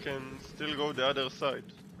 we can still go the other side.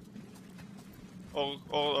 Or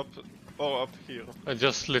up here. I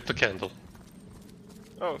just lit the candle.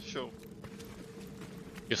 Oh, sure.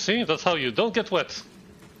 You see? That's how you don't get wet.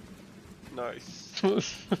 Nice.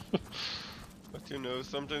 But you know,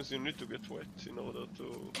 sometimes you need to get wet in order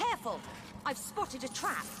to... Careful! I've spotted a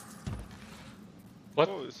trap. What?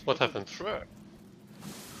 Oh, what happened? Trap.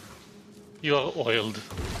 You are oiled.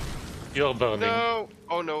 You are burning. No!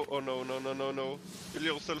 Oh no, oh no, no, no, no, no. Heal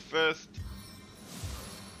yourself first.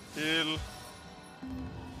 Heal.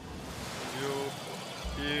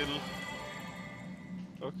 Heal.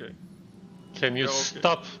 Okay. Can you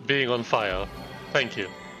stop being on fire? Thank you.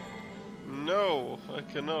 No, I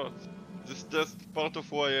cannot. That's part of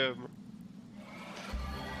who I am.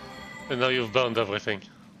 And now you've burned everything.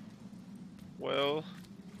 Well...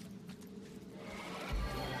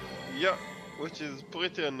 Yeah, which is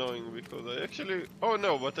pretty annoying because I actually... Oh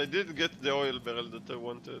no, but I did get the oil barrel that I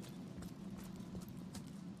wanted.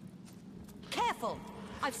 Careful!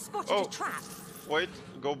 I've spotted a trap. Wait,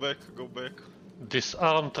 go back, go back.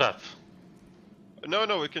 Disarm trap. No,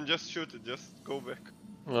 no, we can just shoot it. Just go back.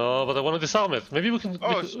 No, but I want to disarm it. Maybe we can.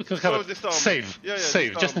 We can have it. Disarm. Save. Yeah,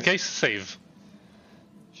 save. Disarm Just in case. Save.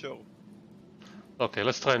 Sure. Okay,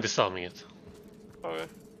 let's try and disarming it. Okay.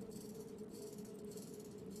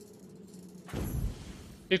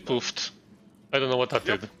 It poofed. I don't know what that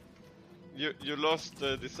did. You lost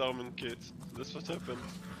the disarming kit. That's what happened.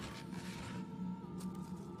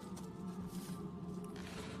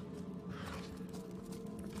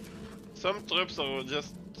 Some traps are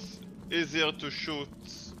just easier to shoot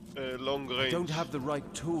long range. I don't have the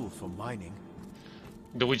right tool for mining.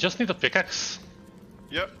 Do we just need a pickaxe?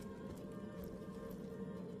 Yep.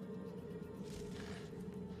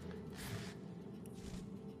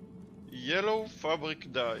 Yellow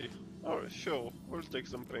fabric dye. Oh, sure. We'll take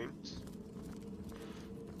some paint.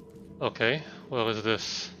 Okay, where is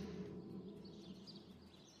this?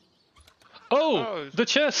 Oh! The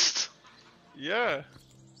chest! Yeah.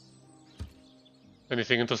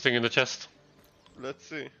 Anything interesting in the chest? Let's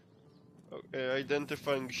see. Okay,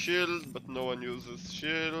 identifying shield, but no one uses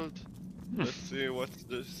shield. Let's see what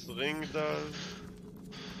this ring does.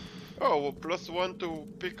 Oh, +1 to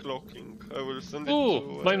pick locking. I will send it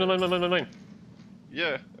to... Mine.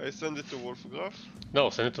 Yeah, I send it to Wolfgraf. No,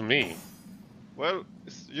 send it to me. Well,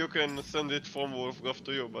 you can send it from Wolfgraf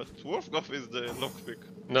to you, but Wolfgraf is the lockpick.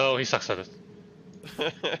 No, he sucks at it.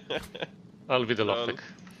 I'll be the lockpick.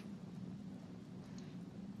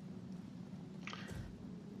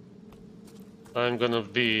 I'm gonna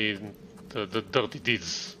be the dirty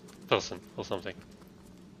deeds person or something.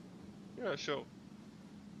 Yeah, sure.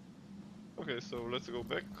 Okay, so let's go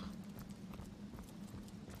back.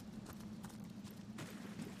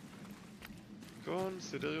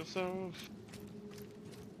 Consider yourself.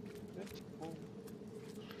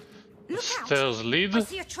 Look Stairs out. lead I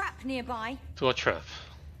see a trap nearby. to a trap.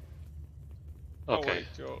 Okay.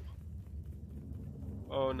 Oh, wait,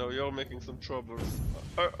 oh no, you're making some troubles.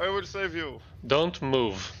 I will save you. Don't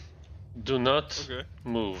move. Do not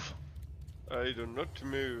move. I do not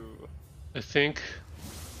move. I think...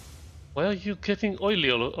 Why are you getting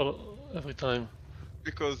oily every time?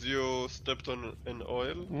 Because you stepped on an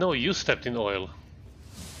oil? No, you stepped in oil.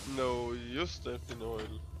 No, you stepped in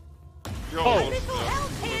oil. You're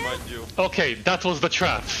remind you. Okay, that was the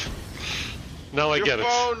trap. Now I get it. You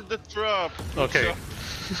found the trap. Okay.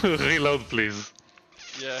 Reload, please.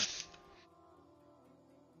 Yeah.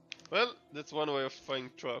 Well, that's one way of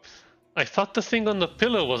finding traps. I thought the thing on the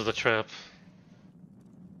pillar was the trap.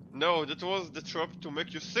 No, that was the trap to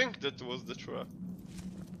make you think that was the trap.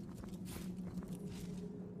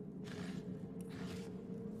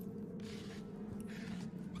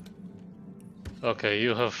 Okay,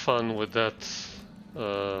 you have fun with that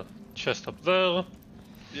chest up there.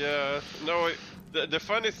 Yeah, no, the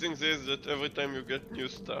funny thing is that every time you get new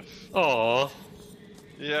stuff. Aww.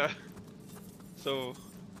 Yeah. So...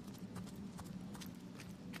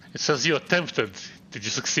 It says you attempted. Did you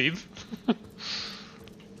succeed?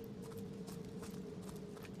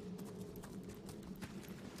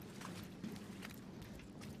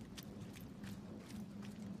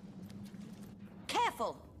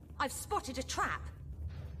 Careful! I've spotted a trap.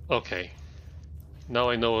 Okay. Now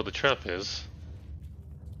I know where the trap is.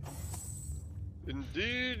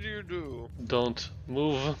 Indeed you do. Don't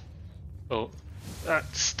move. Oh.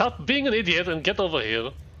 Stop being an idiot and get over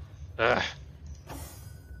here.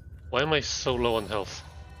 Why am I so low on health?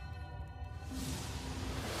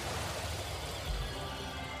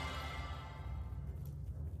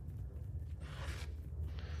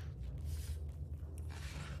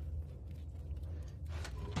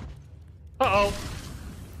 Uh-oh!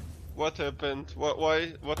 What happened?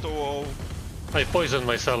 Why? What? Oh, I poisoned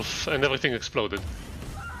myself and everything exploded.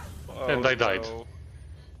 And I died. No.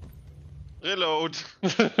 Reload!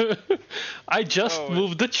 I just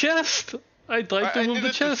moved the chest! I tried to move the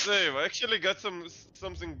chest! To save. I actually got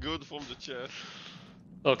something good from the chest.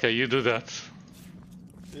 Okay, you do that.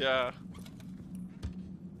 Yeah.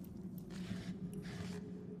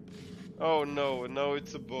 Oh no, now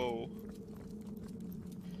it's a bow.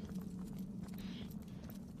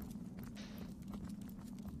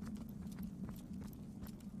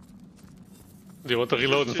 Do you want to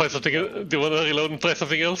reload and find something? Do you want to reload and try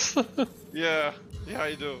something else? Yeah,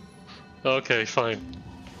 I do. Okay, fine.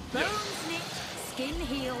 Bones nicked, skin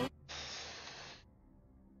healed.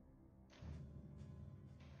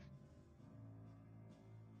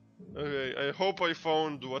 Okay, I hope I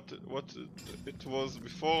found what it was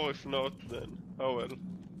before. If not, then oh well.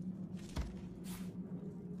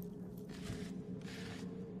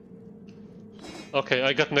 Okay,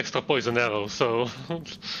 I got an extra poison arrow, so...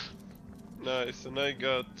 Nice, and I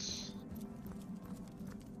got...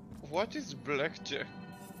 What is blackjack?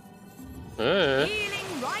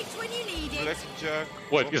 Healing right when you need it. Blackjack.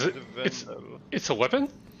 What is it? It's a weapon?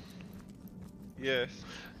 Yes.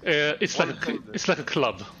 It's like a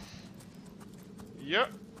club. Yeah,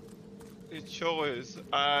 it sure is.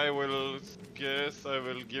 I will guess I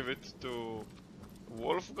will give it to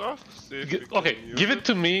Wolfgraf. Okay, give it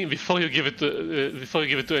to me before you give it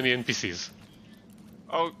to any NPCs.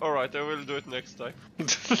 Oh, all right. I will do it next time.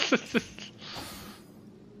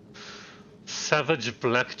 Savage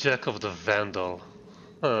Blackjack of the Vandal.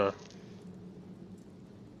 Huh.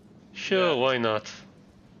 Sure, why not?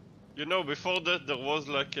 You know, before that there was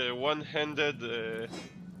like a one-handed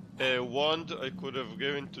wand I could have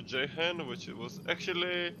given to Jehan, which was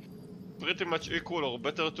actually pretty much equal or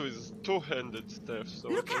better to his two-handed staff. So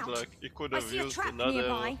it was like he could have used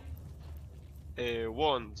another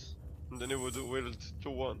wand, and then he would wield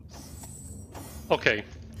two wands. Okay,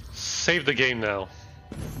 save the game now.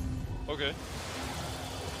 Okay.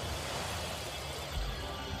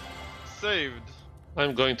 Saved.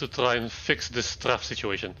 I'm going to try and fix this trap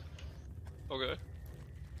situation. Okay.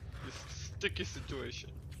 This sticky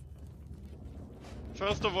situation.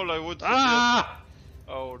 First of all, I would suggest... Ah!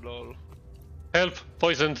 Oh no. Help!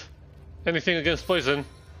 Poisoned! Anything against poison?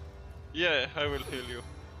 Yeah, I will heal you.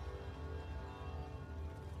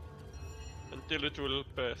 Until it will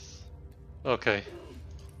pass. Okay.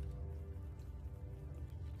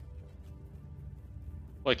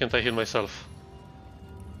 Why can't I heal myself?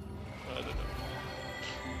 I don't know.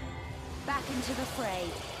 Back into the fray.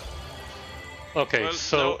 Okay, well,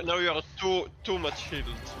 so now you are too much healed.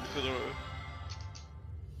 Because,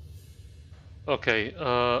 okay,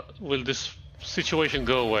 will this situation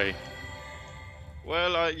go away?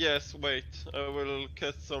 well, yes. Wait, I will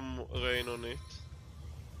cast some rain on it.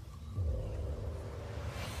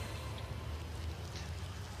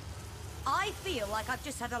 I feel like I've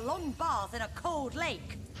just had a long bath in a cold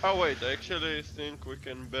lake. Oh wait, I actually think we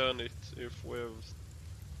can burn it if we have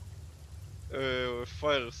a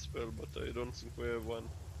fire spell, but I don't think we have one.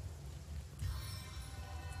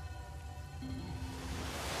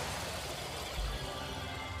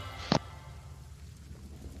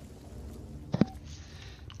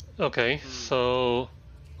 Okay, so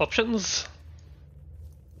options?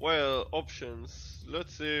 Well, options.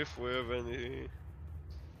 Let's see if we have any.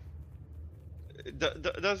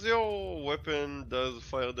 Does your weapon does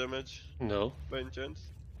fire damage? No. By any chance?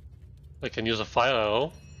 I can use a fire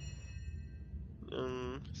arrow.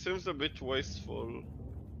 Seems a bit wasteful.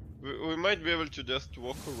 We might be able to just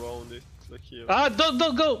walk around it, like here. Ah,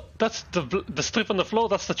 don't go! That's the strip on the floor.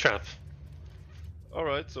 That's the trap. All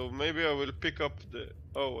right, so maybe I will pick up the.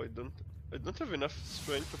 Oh, I don't have enough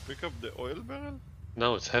strength to pick up the oil barrel.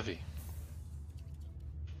 No, it's heavy.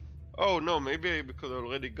 Oh no, maybe because I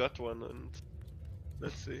already got one and.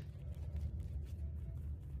 Let's see.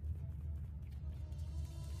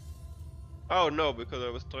 Oh no, because I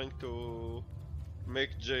was trying to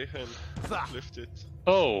make Jehan lift it.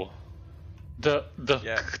 Oh,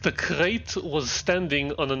 the crate was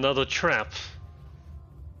standing on another trap.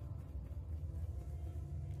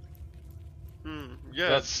 Yeah,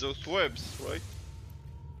 That's... those webs, right?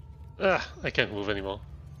 Ah, I can't move anymore.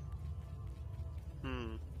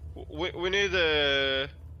 We need a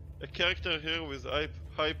character here with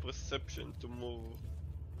high perception to move.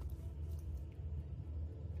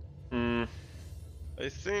 I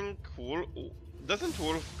think doesn't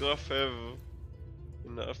Wolfgraf have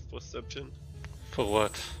enough perception? For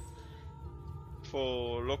what?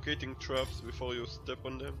 For locating traps before you step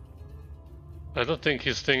on them. I don't think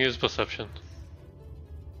his thing is perception.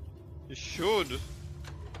 He should.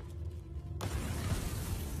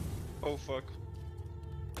 Oh fuck.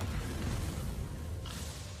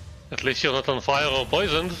 At least you're not on fire or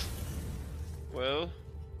poisoned. Well,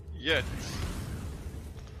 yet.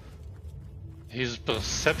 His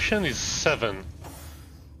perception is 7,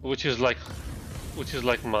 which is like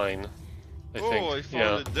mine. I think. I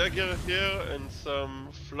found a dagger here and some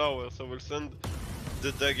flowers. I will send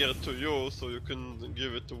the dagger to you so you can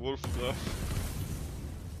give it to Wolfgraf.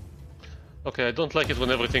 Okay, I don't like it when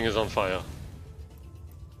everything is on fire.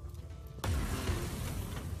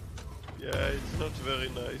 Yeah, it's not very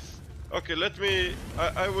nice. Okay, let me.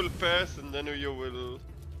 I will pass and then you will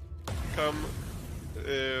come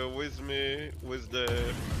with me with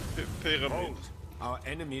the pyramid. Halt. Our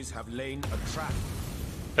enemies have laid a trap.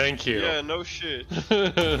 Thank you. Yeah, no shit.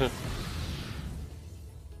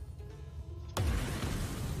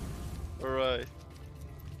 Alright.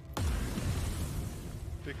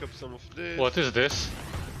 Pick up some of this. What is this?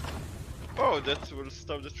 Oh, that will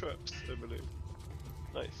stop the traps, I believe.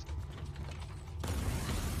 Nice.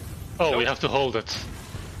 Oh, we have to hold it.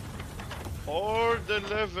 Hold the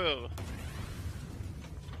lever.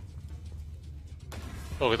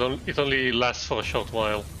 Oh, it only lasts for a short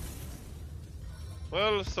while.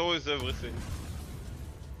 Well, so is everything.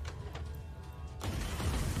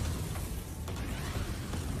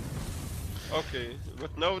 Okay,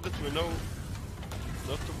 but now that we know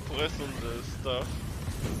not to press on the stuff,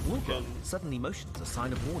 Wolfram suddenly motions a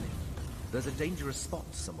sign of warning. There's a dangerous spot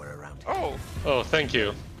somewhere around here. Oh! Oh, thank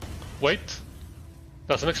you. Wait.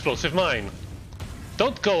 That's an explosive mine.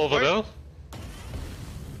 Don't go over there.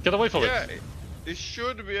 Get away from it. Yeah, it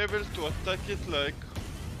should be able to attack it like...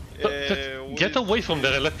 Get away from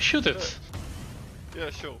there and let me shoot it. Yeah,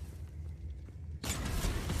 sure.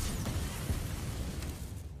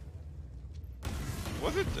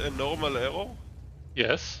 Was it a normal arrow?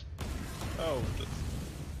 Yes. Oh,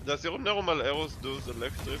 does your normal arrows do the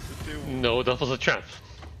electricity? No, that was a trap.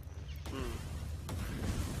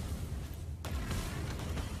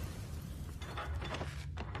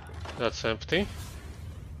 That's empty.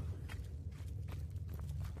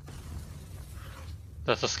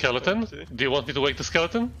 That's a skeleton. Do you want me to wake the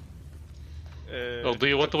skeleton? Or do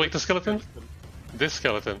you want to wake the skeleton? This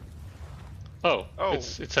skeleton. Oh,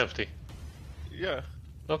 it's empty. Yeah.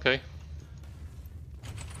 Okay.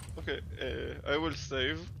 Okay, I will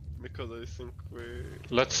save because I think we...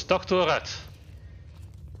 Let's talk to a rat.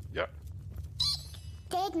 Yeah.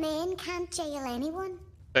 Dead men can't jail anyone.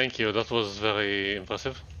 Thank you, that was very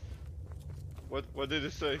impressive. What did he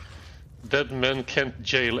say? Dead men can't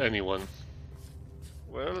jail anyone.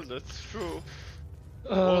 Well, that's true. Words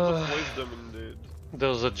of wisdom indeed.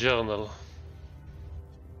 There's a journal.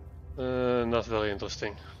 Not very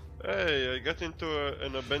interesting. Hey, I got into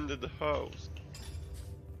an abandoned house.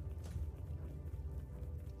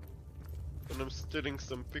 And I'm stealing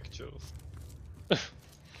some pictures.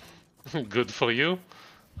 Good for you.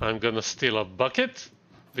 I'm gonna steal a bucket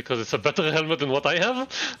because it's a better helmet than what I have.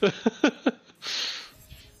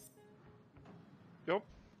 Yup.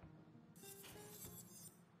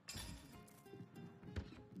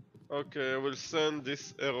 Okay, I will send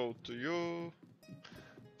this arrow to you.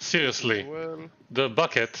 Seriously, well. The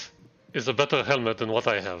bucket is a better helmet than what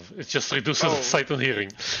I have. It just reduces sight and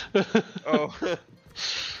hearing. Oh.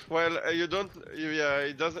 Well, you don't. Yeah,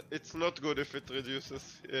 it doesn't. It's not good if it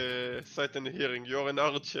reduces sight and hearing. You're an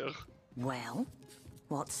archer. Well,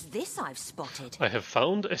 what's this I've spotted? I have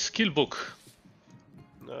found a skill book.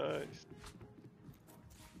 Nice.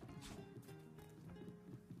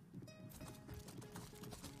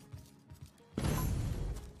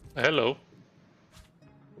 Hello.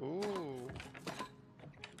 Ooh.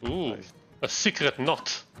 Ooh. Nice. A secret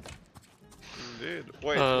knot. Indeed.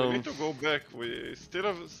 Wait, we need to go back. We still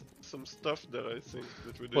have some stuff there, I think,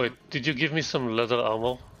 that we didn't. Wait, did you give me some leather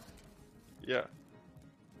armor? Yeah.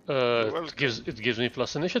 It gives me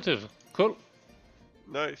plus initiative. Cool.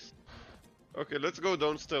 Nice. Okay, let's go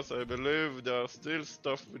downstairs. I believe there are still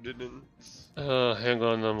stuff we didn't... hang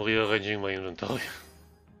on, I'm rearranging my inventory.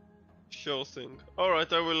 Sure thing.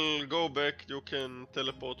 Alright, I will go back. You can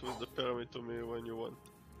teleport with the pyramid to me when you want.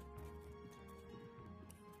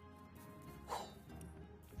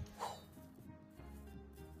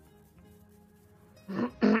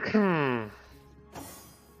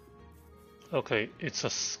 Okay, it's a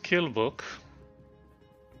skill book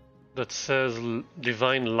that says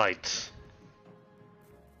Divine Light.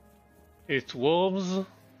 It warms,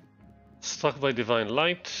 struck by Divine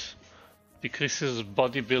Light, decreases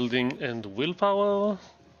bodybuilding and willpower.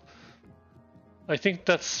 I think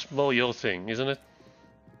that's more your thing, isn't it?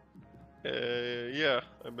 Yeah,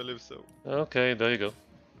 I believe so. Okay, there you go.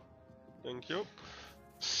 Thank you.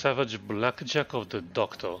 Savage Blackjack of the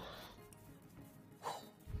Doctor.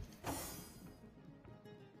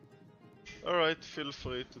 Alright, feel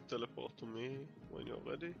free to teleport to me when you're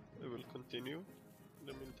ready. I will continue in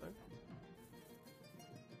the meantime.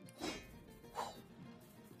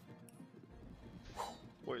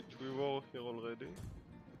 Wait, we were here already.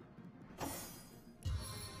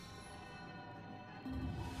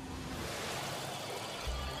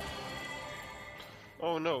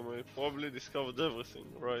 Oh no, we probably discovered everything,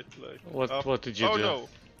 right? Like what did you do? Oh no,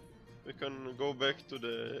 we can go back to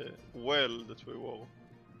the well that we were.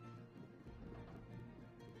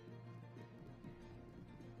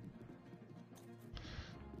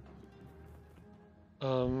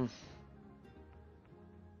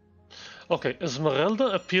 Okay, Esmeralda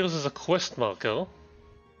appears as a quest marker.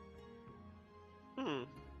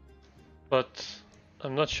 But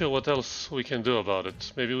I'm not sure what else we can do about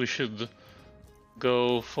it. Maybe we should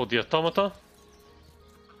go for the automata?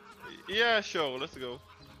 Yeah, sure, let's go.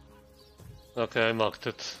 Okay, I marked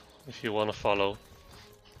it. If you wanna follow.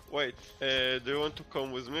 Wait, do you want to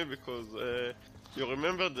come with me? Because you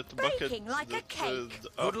remember that bucket like that a cake. says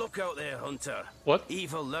Good luck out there, Hunter. What?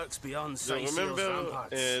 Evil lurks beyond Do you Saisil's remember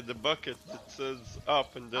ramparts. the bucket that says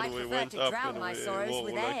up, and then I we prefer went to up drown and my we sorrows were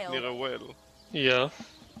with like ale. near a well? Yeah.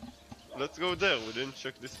 Let's go there. We didn't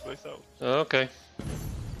check this place out. Okay.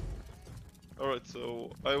 Alright,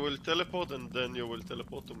 so I will teleport and then you will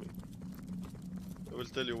teleport to me. I will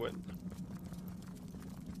tell you when.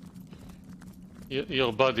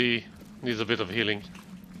 Your body needs a bit of healing.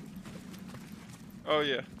 Oh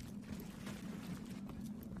yeah.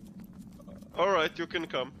 Alright, you can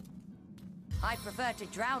come. I prefer to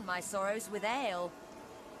drown my sorrows with ale.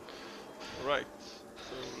 Right,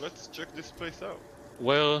 so let's check this place out.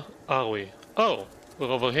 Where are we? Oh, we're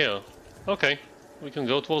over here. Okay, we can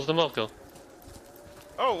go towards the marker.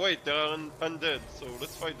 Oh wait, they are undead, so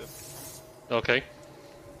let's fight them. Okay.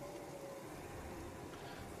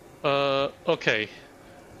 Okay.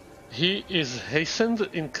 He is hastened,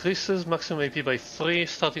 increases maximum AP by 3,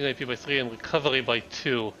 starting AP by 3, and recovery by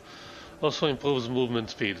 2. Also improves movement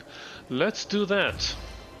speed. Let's do that.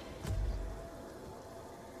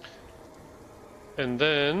 And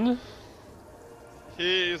then...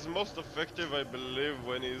 He is most effective, I believe,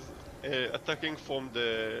 when he's attacking from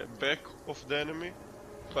the back of the enemy.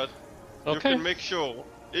 But you can make sure,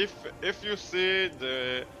 if you see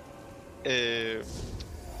the...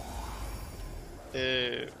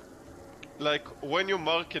 like when you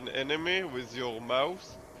mark an enemy with your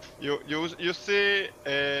mouse, you see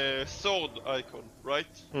a sword icon,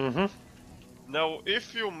 right? Mm-hmm. Now,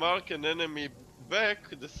 if you mark an enemy back,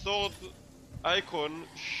 the sword icon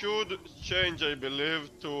should change, I believe,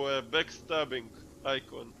 to a backstabbing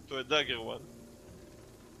icon, to a dagger one.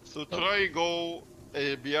 So try go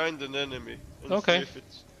behind an enemy and see if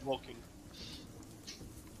it's working.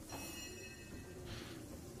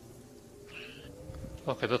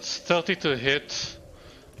 Okay, that's 30 to hit.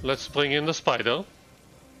 Let's bring in the spider.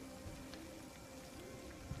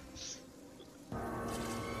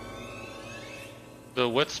 The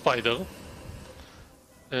wet spider.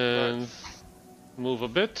 And move a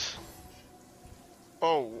bit.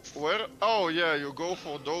 Oh, where? Oh yeah, you go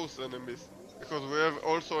for those enemies. Because we have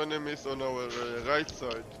also enemies on our right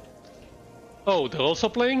side. Oh, they're also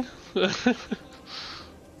playing?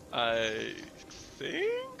 I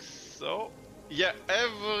think so. Yeah,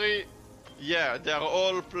 yeah, they're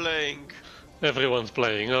all playing. Everyone's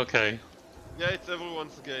playing, okay. Yeah, it's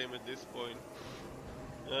everyone's game at this point.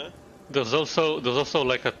 Yeah? There's also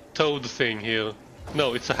like a toad thing here.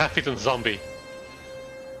 No, it's a half-eaten zombie.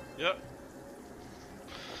 Yeah.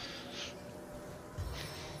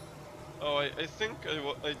 Oh, I think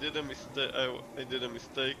I did a mistake. I did a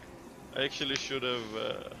mistake. I actually should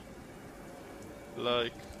have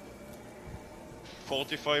like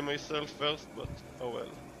fortify myself first, but oh well.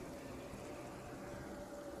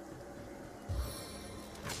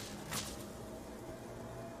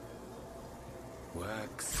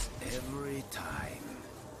 Works every time.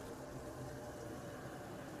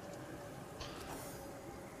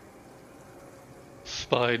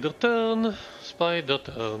 Spider turn, spider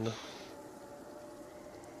turn.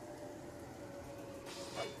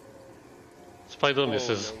 Spider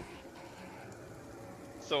misses. No.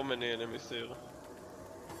 So many enemies here.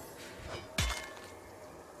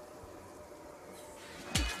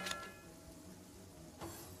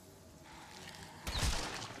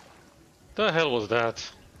 The hell was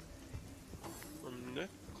that? I'm not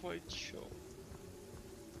quite sure.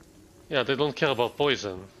 Yeah, they don't care about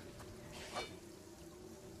poison.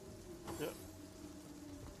 Yeah.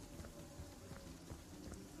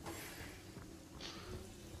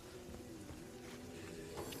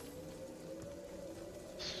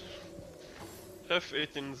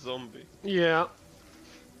 F-18 zombie. Yeah.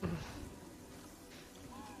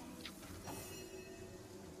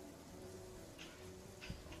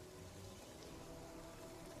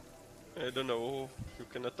 I don't know. You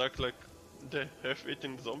can attack like the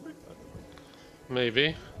half-eaten zombie? I don't know.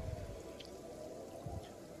 Maybe.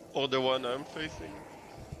 Or the one I'm facing.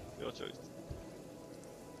 Your choice.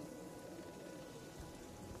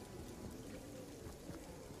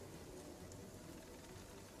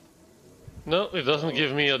 No, it doesn't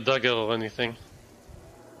give me a dagger or anything.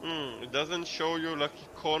 It doesn't show you like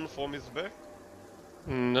a cone from his back?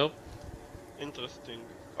 Nope. Interesting.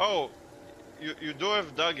 Oh, you do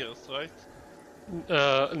have daggers, right?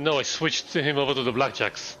 No, I switched him over to the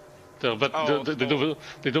blackjacks. But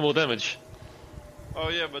they do more damage. Oh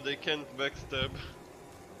yeah, but they can't backstab.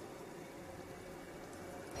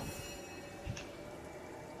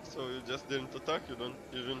 So you just didn't attack? You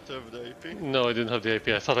didn't have the AP? No, I didn't have the AP.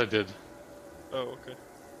 I thought I did. Oh, okay.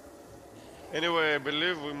 Anyway, I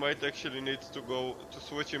believe we might actually need to go to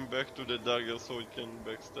switch him back to the dagger so we can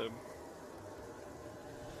backstab.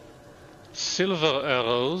 Silver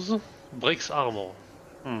arrows breaks armor.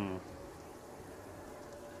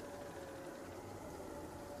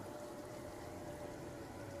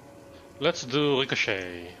 Let's do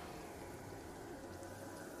ricochet.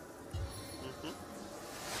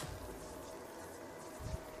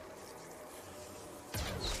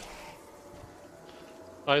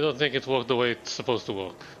 I don't think it worked the way it's supposed to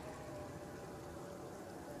work.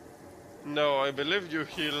 No, I believe you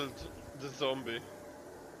healed the zombie.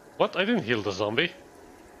 What? I didn't heal the zombie.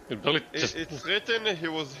 It barely just... It's written he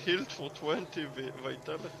was healed for 20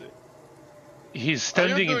 vitality. He's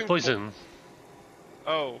standing in poison.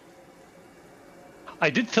 Oh.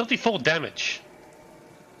 I did 34 damage.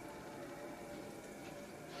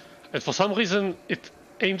 And for some reason it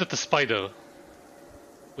aimed at the spider.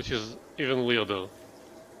 Which is even weirder.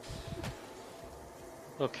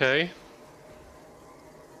 Okay.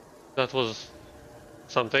 That was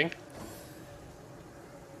something.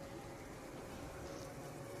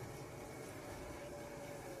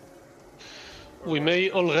 We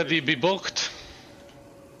may already be booked.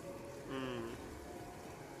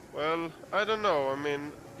 Well, I don't know. I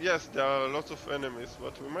mean, yes, there are lots of enemies,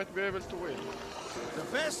 but we might be able to win. The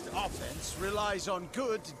best offense relies on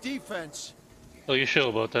good defense. Are you sure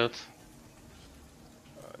about that?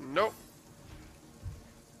 No.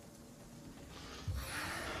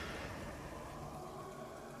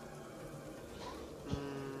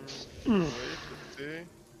 Wait, let's see.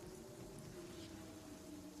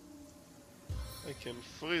 I can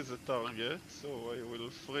freeze a target, so I will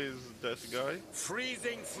freeze that guy.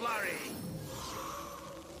 Freezing flurry.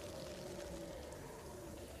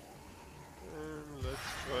 And let's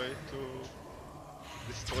try to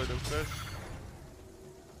destroy them fast.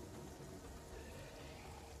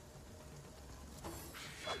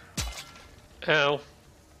 Ow.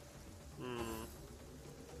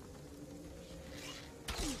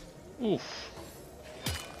 Oof.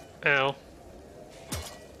 Ow.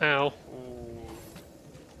 Ow. Ooh.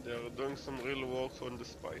 They are doing some real work on the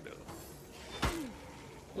spider.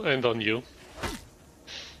 And on you.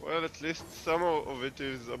 Well, at least some of it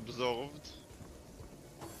is absorbed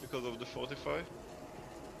because of the 45.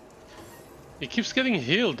 He keeps getting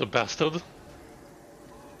healed, the bastard.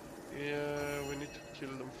 Yeah, we need to kill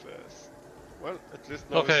them fast. Well, at least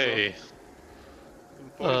now okay. it's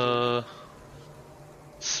not in poison.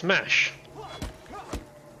 Smash.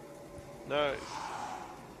 Nice.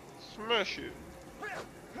 Smash it.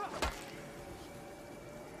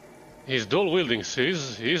 He's dual wielding, so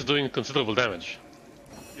he's doing considerable damage.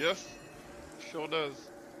 Yes, sure does.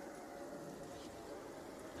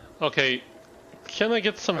 Okay, can I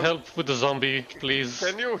get some help with the zombie, please?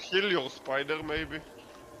 Can you heal your spider, maybe?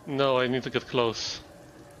 No, I need to get close.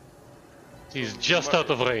 He's just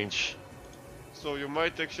out of range. So you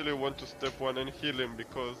might actually want to step one and heal him,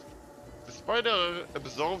 because the spider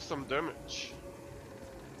absorbs some damage.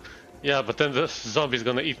 Yeah, but then the zombie's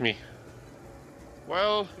gonna eat me.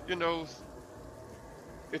 Well, you know,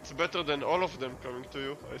 it's better than all of them coming to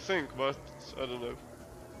you, I think, but I don't know.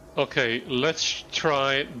 Okay, let's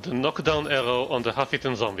try the knockdown arrow on the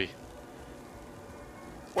half-eaten zombie.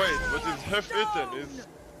 Wait, but it's half-eaten.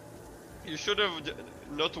 You should have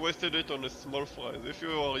not wasted it on a small fries. If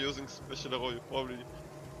you are using special arrow, you probably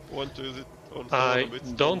want to use it on someone I a bit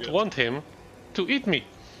stronger. don't want him to eat me.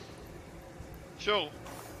 Sure.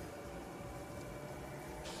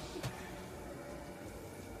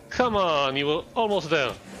 Come on, you were almost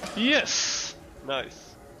there. Yes! Nice.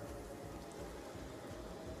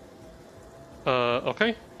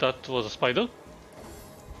 Okay, that was a spider.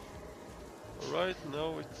 Alright,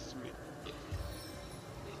 now it's me.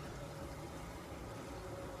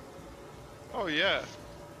 Oh yeah.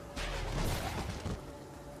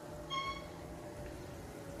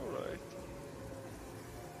 Alright.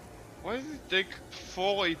 Why does it take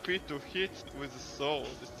 4 AP to hit with a sword?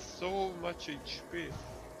 It's so much HP.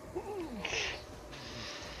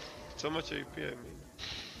 So much AP, I mean.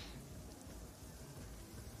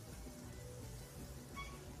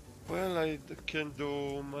 Well, I can't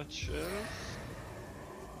do much else.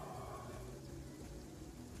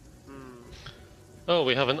 Oh,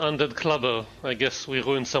 we have an undead clubber. I guess we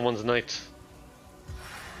ruined someone's night.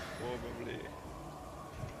 Probably.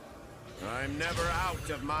 I'm never out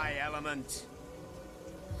of my element.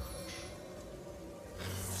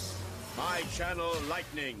 I channel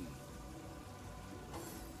lightning.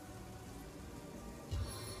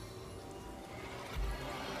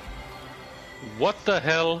 What the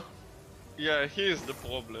hell? Yeah, he is the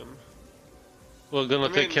problem. We're gonna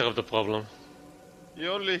take care of the problem. He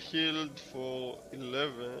only healed for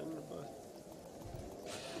 11, but...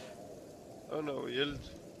 Oh no, he healed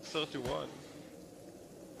 31.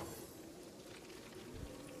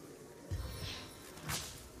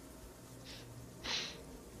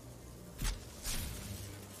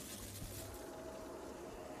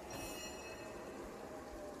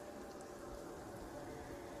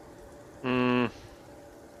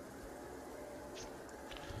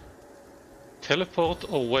 Teleport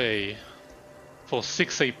away for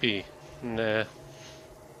 6 AP. Nah.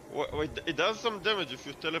 Wait, it does some damage if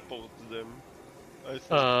you teleport them, I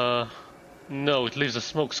think. No, it leaves a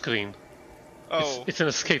smoke screen. Oh. It's an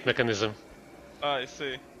escape mechanism. Ah, I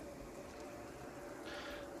see.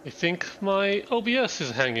 I think my OBS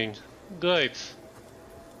is hanging. Great.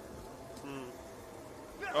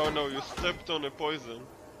 Oh no, you stepped on a poison.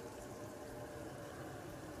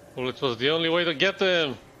 Well, it was the only way to get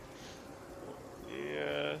them.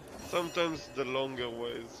 Yeah, sometimes the longer way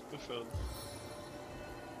is preferred.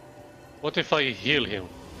 What if I heal him?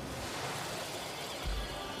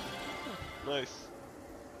 Nice.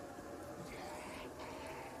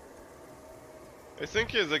 I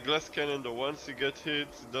think he has a glass cannon though, once he gets hit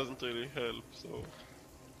it doesn't really help,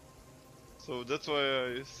 so that's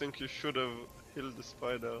why I think you should have healed the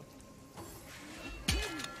spider.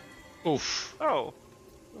 Oof. Oh,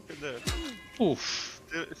 look at that. Oof.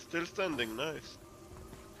 It's still standing, nice.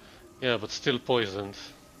 Yeah, but still poisoned.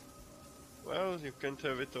 Well, you can't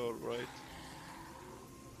have it all, right?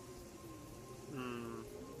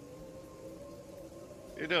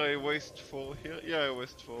 Either I waste 4 here. Yeah, I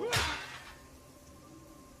waste 4.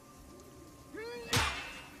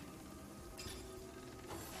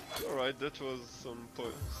 Alright, that was some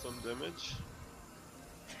damage.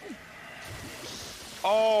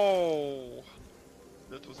 Oh,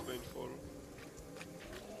 that was painful.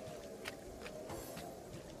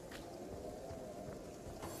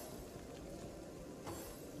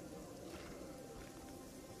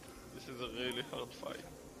 This is a really hard fight.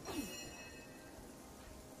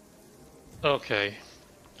 Okay.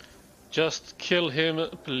 Just kill him,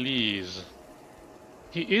 please.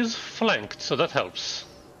 He is flanked, so that helps.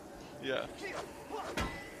 Yeah.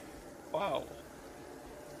 Wow.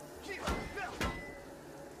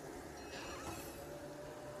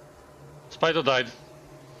 Spider died.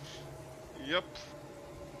 Yep.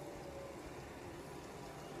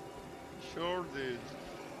 Sure did.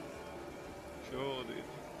 Sure did.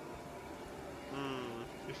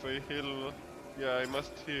 If I heal... Yeah, I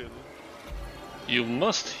must heal. You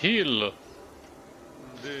must heal!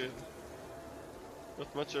 Indeed.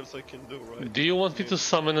 Not much else I can do, right? Do you want me to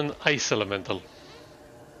summon an ice elemental?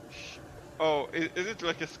 Oh, is it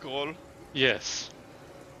like a scroll? Yes.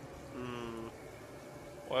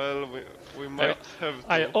 Well, we might have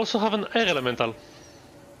to. I also have an air elemental.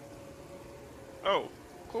 Oh,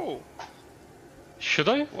 cool. Should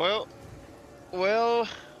I? Well,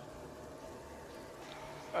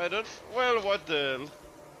 I don't... Well, what the hell?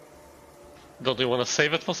 Don't you want to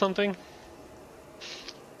save it for something?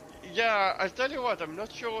 Yeah, I'll tell you what, I'm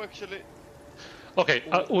not sure actually. Okay,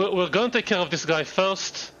 we're gonna take care of this guy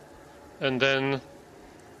first, and then...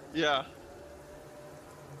 Yeah.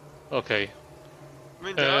 Okay. I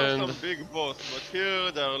mean, there are some big boss, but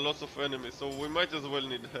here there are lots of enemies, so we might as well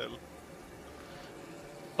need help.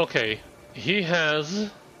 Okay, he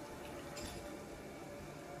has...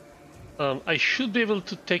 I should be able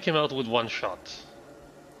to take him out with one shot.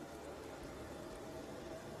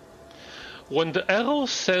 When the arrow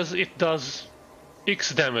says it does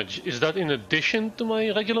X damage, is that in addition to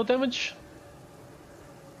my regular damage?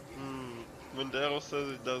 When the arrow says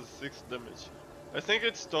it does 6 damage. I think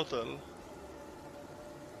it's total.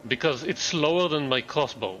 Because it's lower than my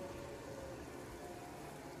crossbow.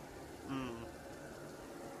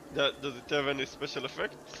 Does it have any special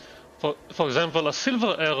effect? For example, a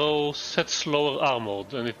silver arrow sets lower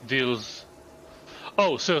armored and it deals...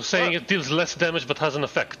 Oh, so you're saying it deals less damage but has an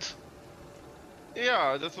effect?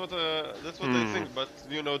 Yeah, that's what I think, but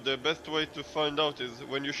you know, the best way to find out is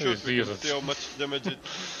when you shoot, we can see how much damage it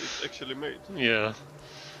actually made. Yeah.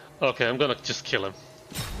 Okay, I'm gonna just kill him.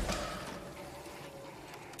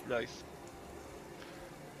 Nice.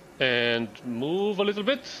 And move a little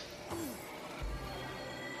bit.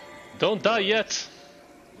 Don't die yet.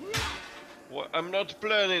 Well, I'm not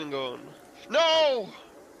planning on. No!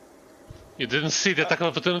 You didn't see the attack of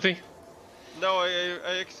opportunity? No,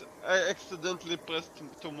 I accidentally pressed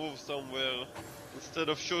to move somewhere instead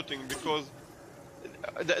of shooting because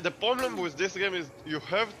the problem with this game is you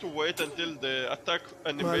have to wait until the attack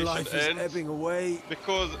animation ends. Ebbing away.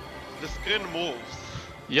 Because the screen moves.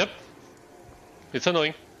 Yep. It's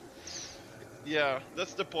annoying. Yeah,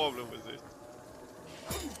 that's the problem with it.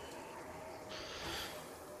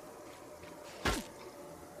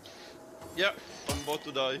 Yeah, I'm about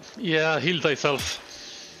to die. Yeah, heal thyself.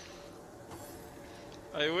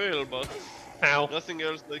 I will, but Ow. nothing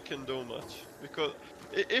else I can do much. Because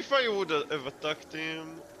if I would have attacked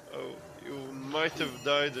him, oh, you might have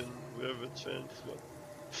died and we have a chance, but...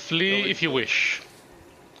 Flee if you wish.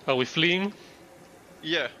 Are we fleeing?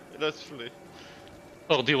 Yeah, let's flee.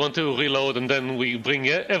 Or do you want to reload and then we bring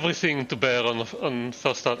everything to bear on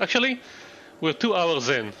first start? Actually, we're 2 hours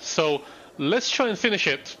in, so let's try and finish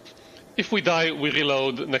it. If we die, we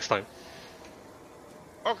reload next time.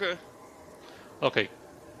 Okay. Okay.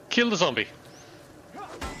 Kill the zombie.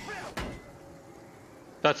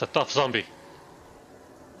 That's a tough zombie.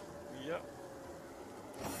 Yeah.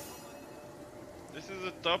 This is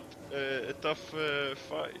a tough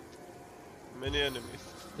fight. Many enemies.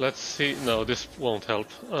 Let's see. No, this won't help.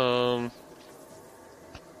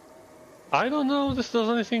 I don't know if this does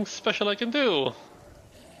anything special I can do.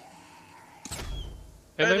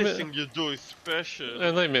 And anything you do is special.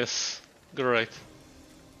 And I miss. Great.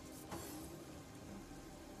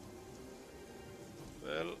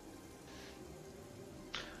 Well.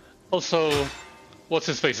 Also, what's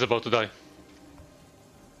his face is about to die.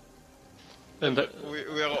 And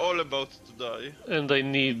we are all about to die. And I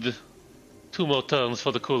need 2 more turns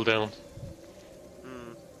for the cooldown.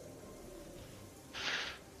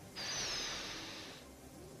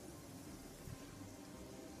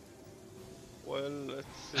 Well, let's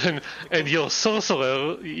see. And your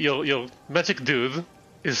sorcerer, your magic dude,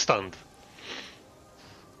 is stunned.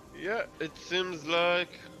 Yeah, it seems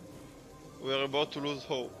like we are about to lose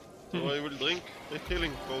hope. So I will drink a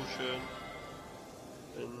healing potion.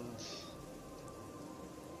 And...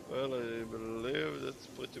 well, I believe that's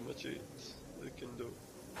pretty much it I can do.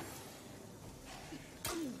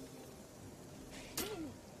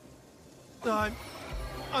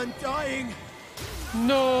 I'm dying.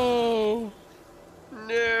 No.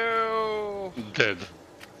 No. Dead.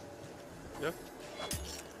 Yep.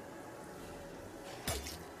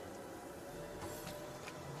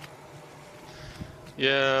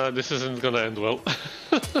 Yeah, this isn't gonna end well.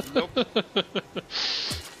 Nope.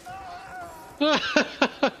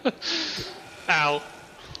 Ow.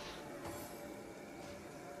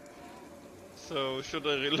 So should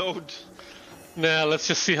I reload? Nah, let's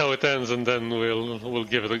just see how it ends, and then we'll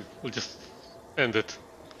give it. We'll just end it.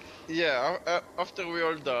 Yeah, after we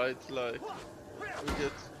all die, it's like we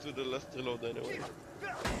get to the last reload anyway.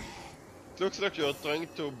 It looks like you're trying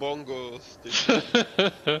to bongo stick.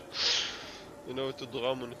 You know, to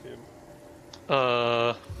drum on him.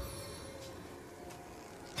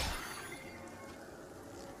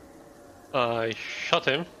 I shot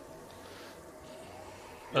him.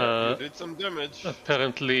 Yeah, you did some damage.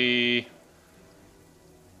 Apparently,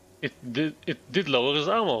 it did lower his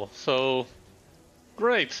armor. So,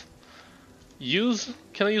 great.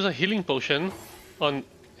 Can I use a healing potion on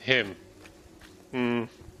him?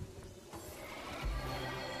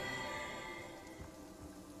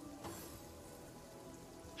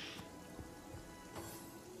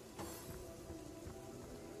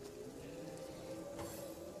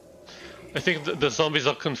 I think the zombies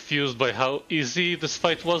are confused by how easy this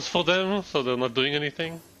fight was for them, so they're not doing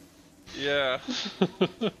anything. Yeah.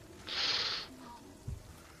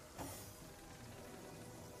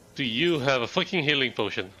 Do you have a fucking healing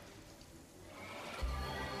potion?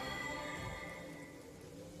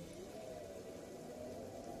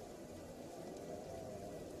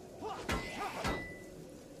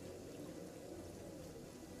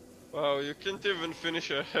 Wow, you can't even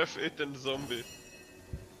finish a half-eaten zombie.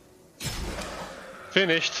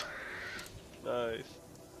 Finished. Nice.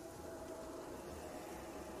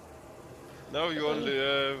 Now you only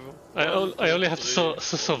have... I only have to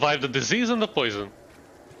survive the disease and the poison.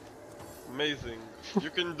 Amazing. You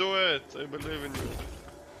can do it. I believe in you.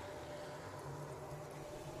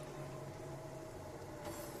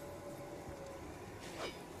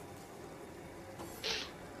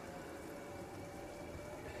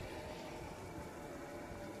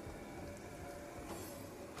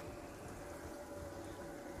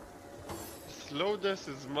 Slow death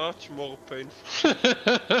is much more painful.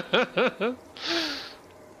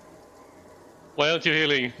 Why aren't you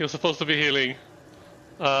healing? You're supposed to be healing.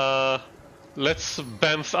 Let's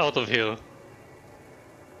bamf out of here.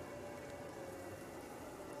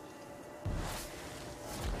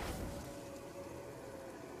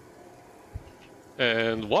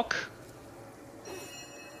 And walk.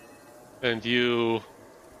 And you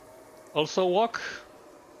also walk.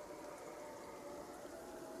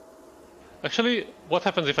 Actually, what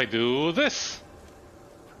happens if I do this?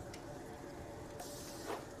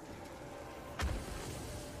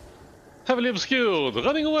 Heavily obscured,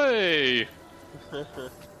 running away!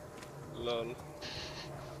 Lol.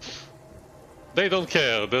 They don't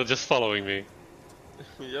care, they're just following me.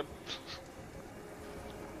 Yep.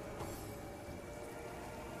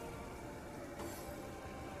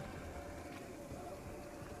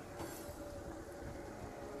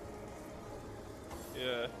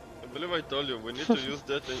 Yeah, I believe I told you, we need to use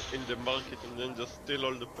that in the market and then just steal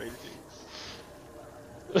all the paintings.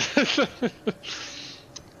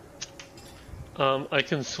 I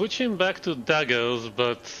can switch him back to daggers,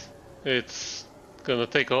 but it's gonna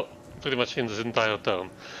take pretty much in this entire turn.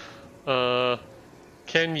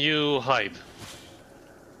 Can you hide?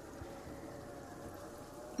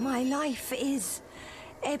 My life is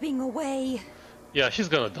ebbing away. Yeah, she's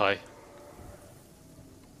gonna die.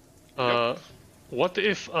 What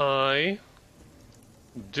if I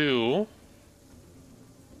do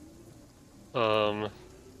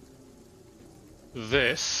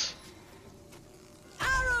this?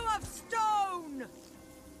 Arrow of stone.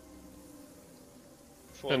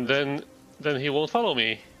 And then he won't follow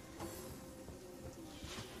me.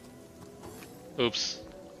 Oops.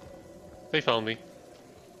 They found me.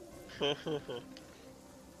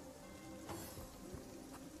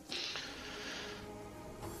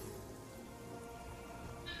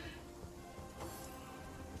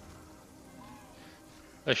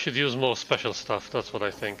 I should use more special stuff, that's what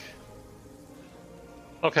I think.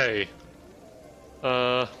 Okay.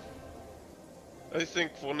 I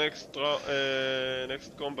think for next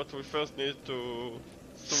combat we first need to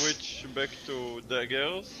switch back to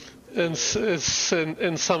daggers. And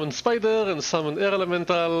summon spider, and summon air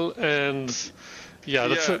elemental, and yeah,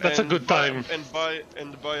 that's a good time. And buy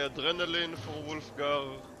adrenaline for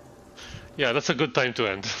Wolfgar. Yeah, that's a good time to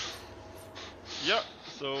end. Yeah,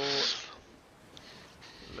 so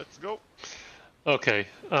let's go. Okay.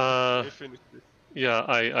 Yeah,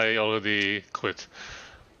 I already quit.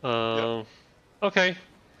 Yeah. Okay.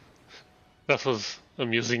 That was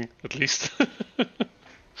amusing, at least.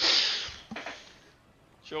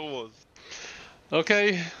 Sure was.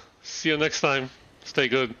 Okay. See you next time. Stay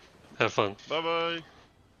good. Have fun. Bye bye.